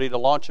capability to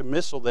launch a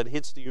missile that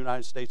hits the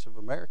United States of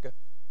America.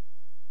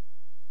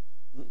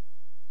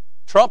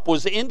 Trump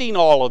was ending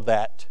all of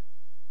that.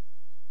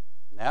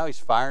 Now he's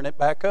firing it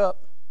back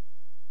up.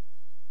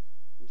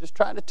 I'm just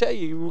trying to tell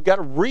you, you've got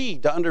to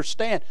read to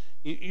understand.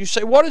 You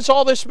say, what does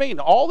all this mean?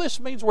 All this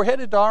means we're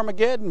headed to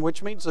Armageddon,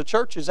 which means the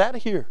church is out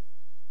of here.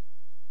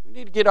 We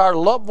need to get our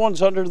loved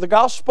ones under the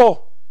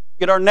gospel.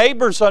 Get our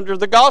neighbors under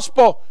the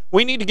gospel.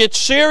 We need to get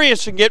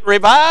serious and get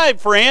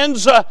revived,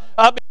 friends,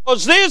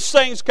 because this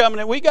thing's coming,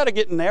 and we got to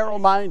get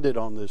narrow-minded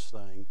on this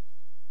thing.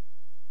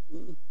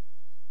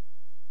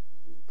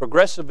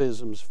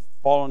 Progressivism's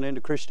fallen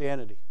into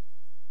Christianity.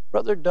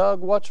 Brother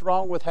Doug, what's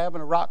wrong with having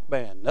a rock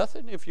band?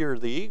 Nothing if you're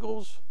the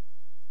Eagles.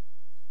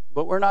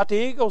 But we're not the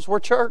Eagles, we're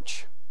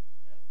church.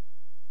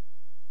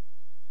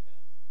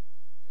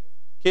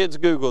 Kids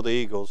Google the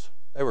Eagles.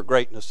 They were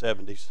great in the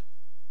 70s.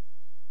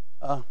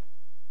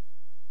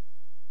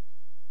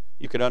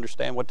 You could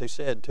understand what they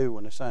said, too,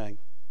 when they sang.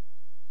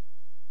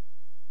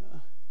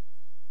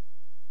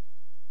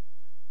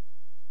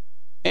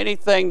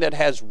 Anything that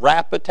has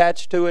rap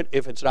attached to it,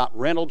 if it's not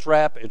Reynolds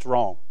rap, it's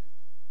wrong.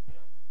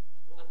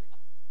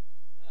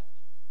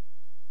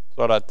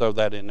 Thought I'd throw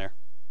that in there.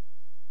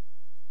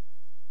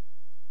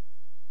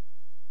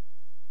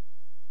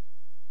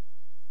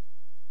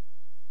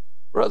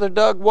 Brother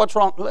Doug, what's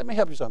wrong? Let me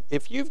help you something.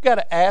 If you've got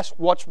to ask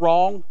what's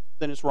wrong,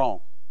 then it's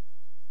wrong.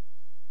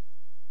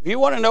 If you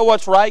want to know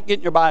what's right, get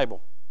in your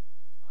Bible.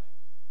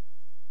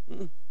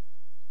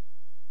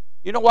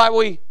 You know why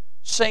we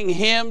sing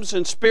hymns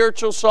and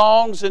spiritual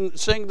songs and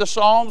sing the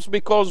Psalms?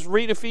 Because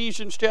read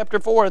Ephesians chapter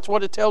 4. It's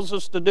what it tells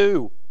us to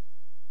do.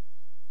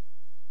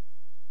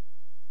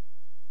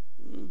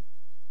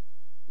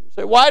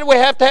 So why do we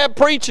have to have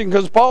preaching?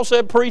 Because Paul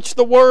said preach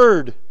the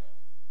word.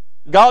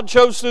 God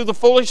chose through the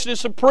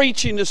foolishness of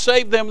preaching to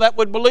save them that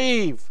would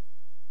believe.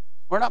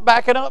 We're not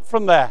backing up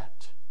from that.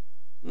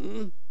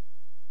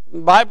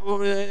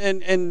 Bible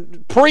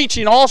and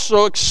preaching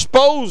also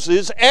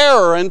exposes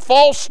error and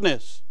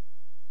falseness.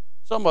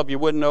 Some of you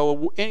wouldn't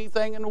know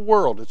anything in the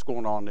world that's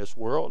going on in this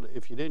world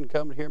if you didn't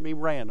come to hear me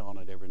rant on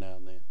it every now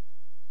and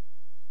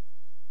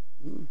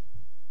then.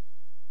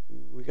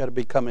 We've got to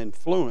become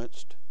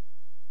influenced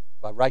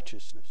by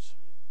righteousness.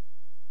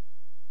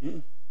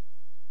 Let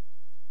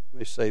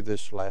me say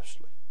this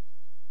lastly.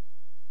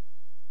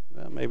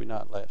 Well, maybe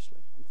not lastly.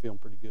 I'm feeling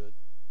pretty good.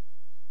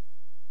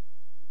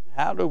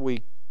 How do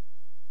we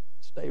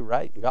stay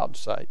right in God's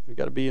sight? We've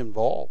got to be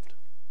involved.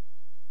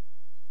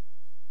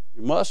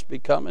 You must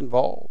become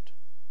involved.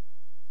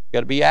 You've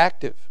got to be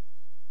active.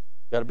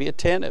 You've got to be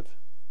attentive.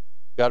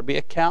 You've got to be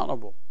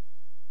accountable.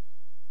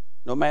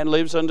 No man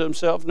lives unto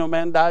himself, no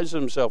man dies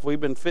unto himself. We've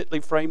been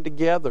fitly framed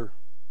together.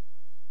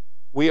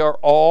 We are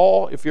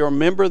all, if you're a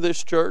member of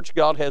this church,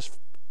 God has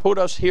put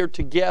us here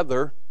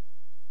together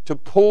to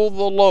pull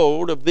the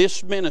load of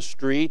this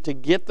ministry, to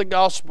get the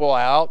gospel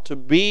out, to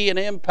be an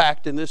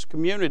impact in this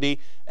community.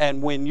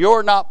 And when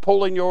you're not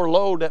pulling your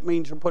load, that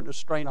means you're putting a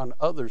strain on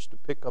others to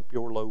pick up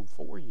your load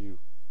for you.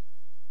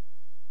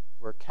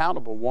 We're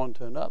accountable one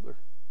to another.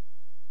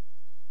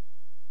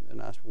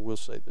 And I will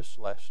say this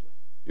lastly.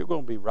 You're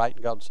going to be right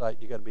in God's sight,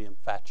 you've got to be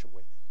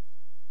infatuated.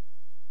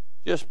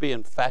 Just be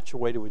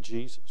infatuated with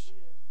Jesus.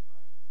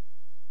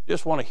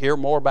 Just want to hear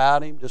more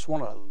about Him. Just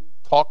want to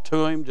talk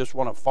to Him. Just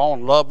want to fall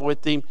in love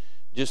with Him.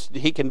 Just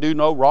He can do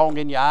no wrong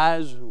in your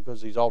eyes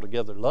because He's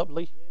altogether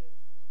lovely.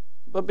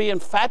 But be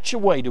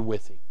infatuated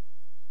with Him.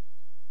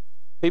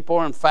 People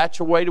are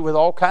infatuated with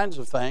all kinds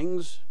of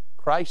things.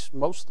 Christ,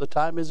 most of the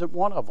time, isn't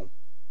one of them.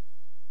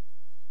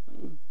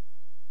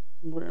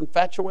 We're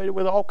infatuated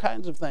with all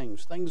kinds of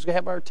things. Things that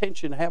have our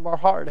attention, have our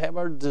heart, have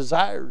our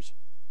desires.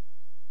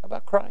 How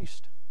about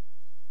Christ?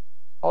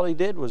 All He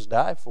did was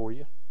die for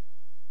you.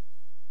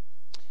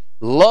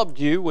 Loved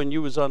you when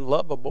you was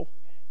unlovable.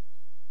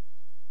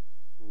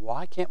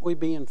 Why can't we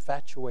be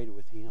infatuated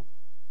with Him?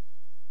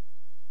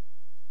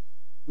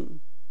 The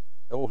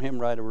old hymn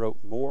writer wrote,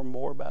 more and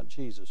more about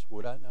Jesus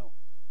would I know.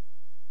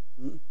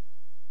 We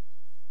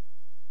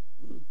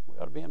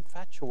ought to be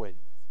infatuated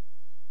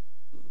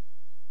with Him.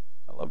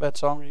 I love that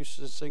song I used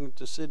to sing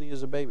to Sydney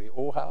as a baby.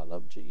 Oh, how I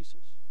love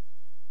Jesus.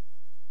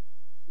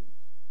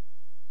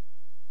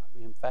 I ought to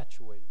be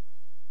infatuated.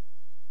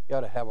 You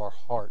ought to have our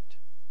heart.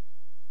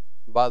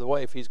 By the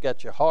way, if He's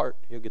got your heart,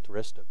 He'll get the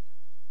rest of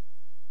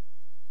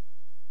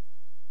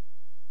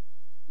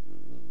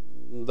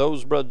it.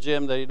 Those, Brother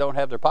Jim, they don't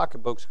have their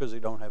pocketbooks because they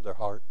don't have their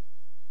heart.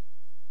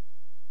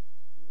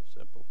 Real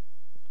simple.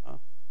 Huh?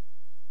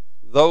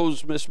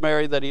 Those, Miss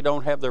Mary, that He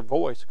don't have their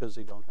voice because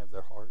they don't have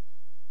their heart.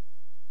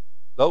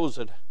 Those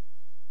that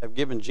have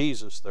given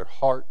Jesus their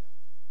heart,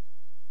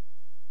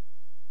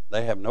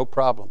 they have no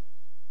problem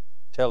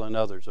telling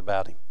others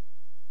about Him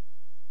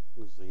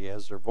because He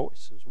has their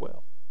voice as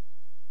well.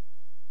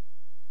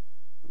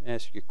 Let me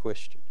ask you a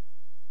question.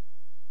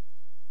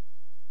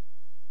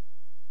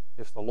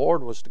 If the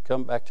Lord was to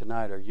come back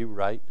tonight, are you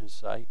right in His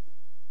sight?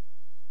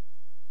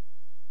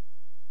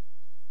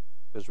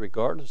 Because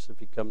regardless if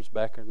He comes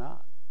back or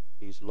not,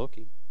 He's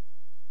looking.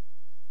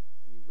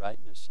 Are you right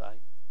in His sight?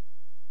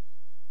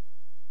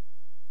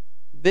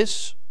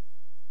 This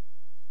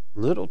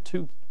little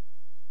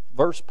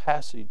 2-verse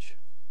passage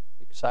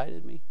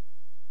excited me,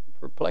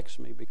 perplexed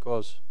me,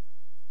 because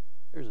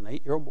there's an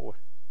 8-year-old boy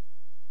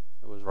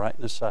that was right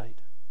in His sight.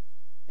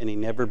 And he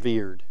never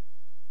veered.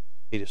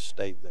 He just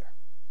stayed there.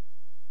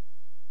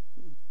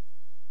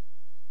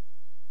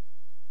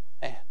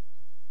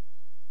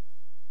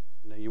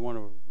 Man. you want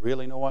to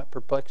really know what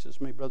perplexes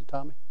me, Brother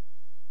Tommy?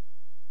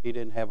 He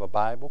didn't have a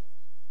Bible,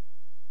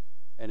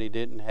 and he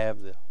didn't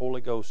have the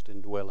Holy Ghost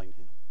indwelling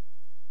him.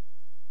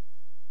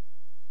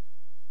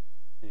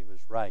 And he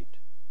was right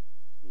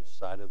in the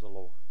sight of the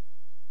Lord.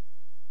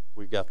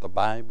 We've got the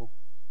Bible.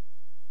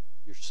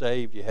 You're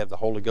saved. You have the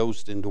Holy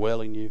Ghost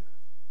indwelling you.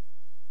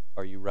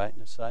 Are you right in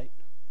the sight?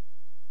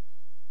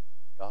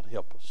 God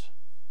help us.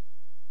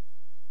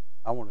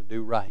 I want to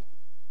do right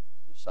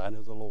in the sight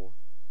of the Lord.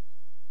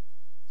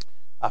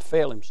 I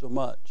fail him so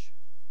much,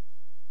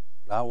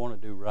 but I want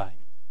to do right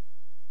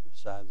in the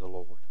sight of the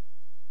Lord.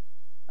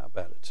 How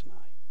about it tonight?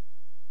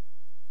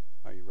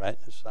 Are you right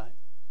in the sight?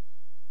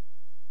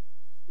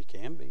 You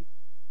can be.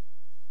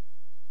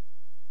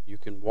 You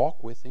can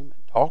walk with him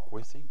and talk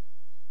with him.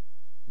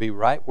 Be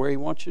right where he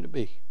wants you to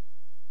be.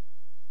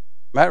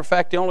 Matter of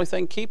fact, the only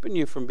thing keeping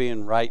you from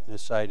being right in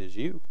his sight is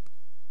you.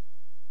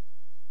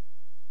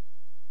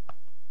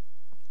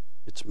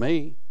 It's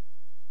me.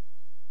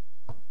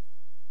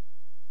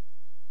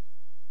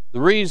 The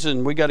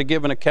reason we got to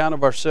give an account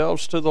of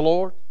ourselves to the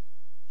Lord is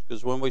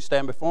because when we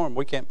stand before him,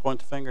 we can't point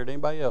the finger at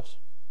anybody else.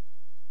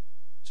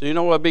 So you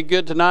know what would be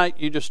good tonight?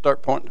 You just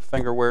start pointing the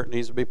finger where it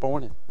needs to be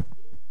pointed.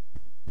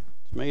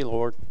 It's me,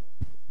 Lord.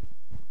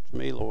 It's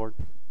me, Lord.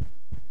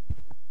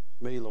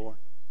 It's me, Lord.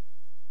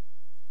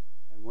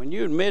 And when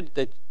you admit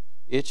that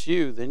it's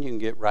you, then you can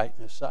get right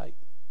in his sight.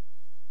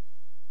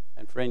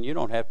 And friend, you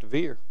don't have to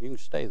veer. You can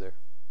stay there.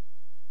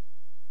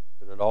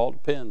 But it all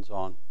depends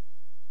on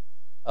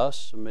us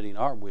submitting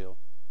our will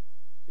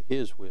to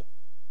his will,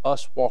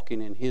 us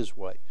walking in his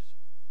ways,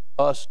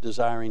 us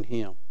desiring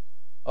him,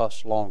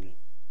 us longing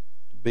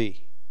to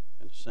be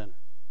in the center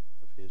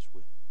of his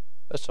will.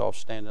 Let's all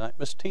stand tonight.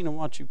 Miss Tina,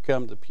 why don't you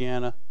come to the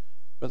piano?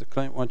 Brother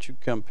Clint, why don't you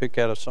come pick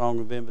out a song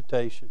of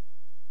invitation?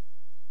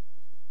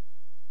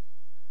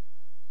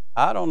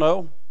 I don't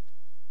know.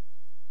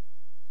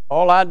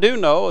 All I do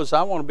know is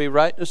I want to be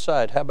right in the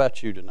sight. How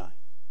about you tonight?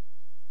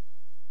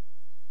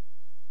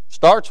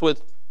 Starts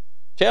with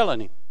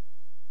telling him,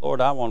 Lord,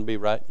 I want to be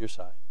right in your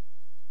sight.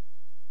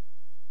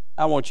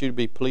 I want you to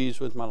be pleased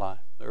with my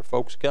life. There are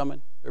folks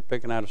coming. They're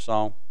picking out a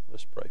song.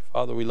 Let's pray.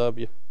 Father, we love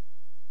you.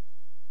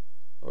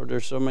 Lord,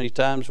 there's so many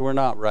times we're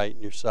not right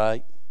in your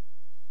sight.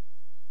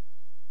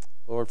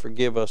 Lord,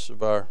 forgive us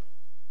of our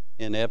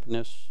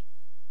ineptness.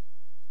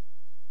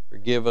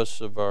 Forgive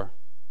us of our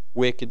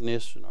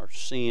wickedness and our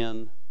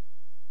sin.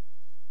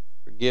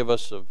 Forgive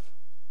us of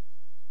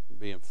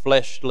being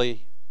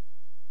fleshly,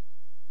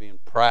 being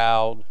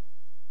proud.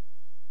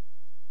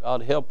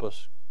 God, help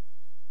us.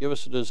 Give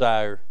us a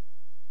desire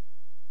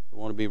to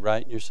want to be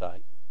right in your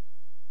sight.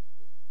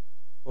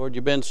 Lord,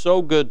 you've been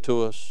so good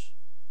to us.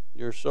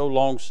 You're so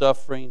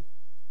long-suffering.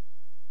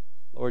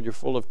 Lord, you're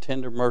full of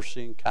tender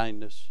mercy and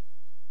kindness.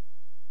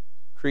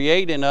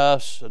 Create in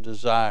us a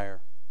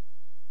desire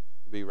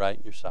to be right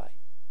in your sight.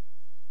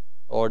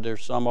 Lord,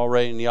 there's some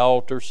already in the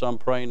altar, some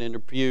praying in the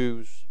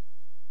pews.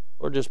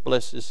 Lord, just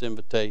bless this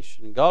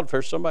invitation. God, if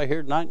there's somebody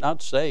here tonight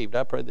not saved,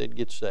 I pray they'd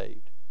get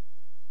saved.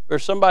 If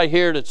there's somebody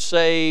here that's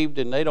saved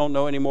and they don't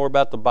know any more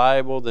about the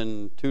Bible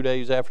than 2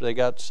 days after they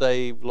got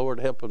saved, Lord,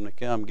 help them to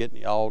come, get in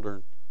the altar,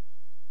 and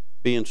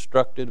be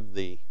instructed of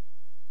thee.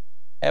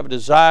 Have a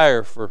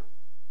desire for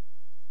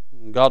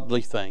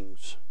godly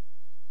things.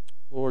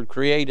 Lord,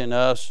 create in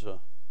us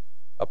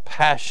a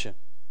passion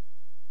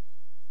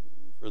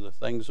for the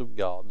things of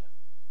God.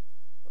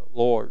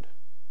 Lord,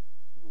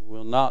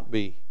 we'll not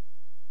be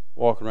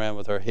walking around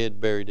with our head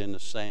buried in the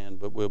sand,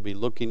 but we'll be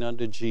looking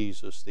unto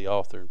Jesus, the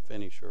author and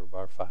finisher of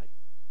our fight.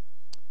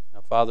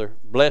 Now, Father,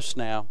 bless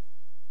now.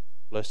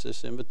 Bless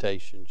this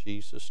invitation in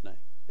Jesus' name.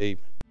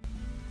 Amen.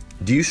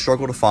 Do you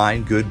struggle to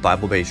find good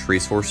Bible-based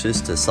resources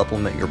to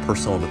supplement your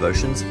personal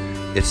devotions?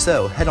 If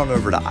so, head on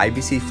over to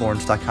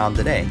ibcflorence.com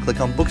today and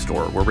click on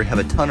Bookstore, where we have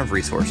a ton of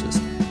resources.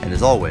 And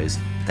as always,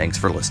 thanks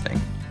for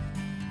listening.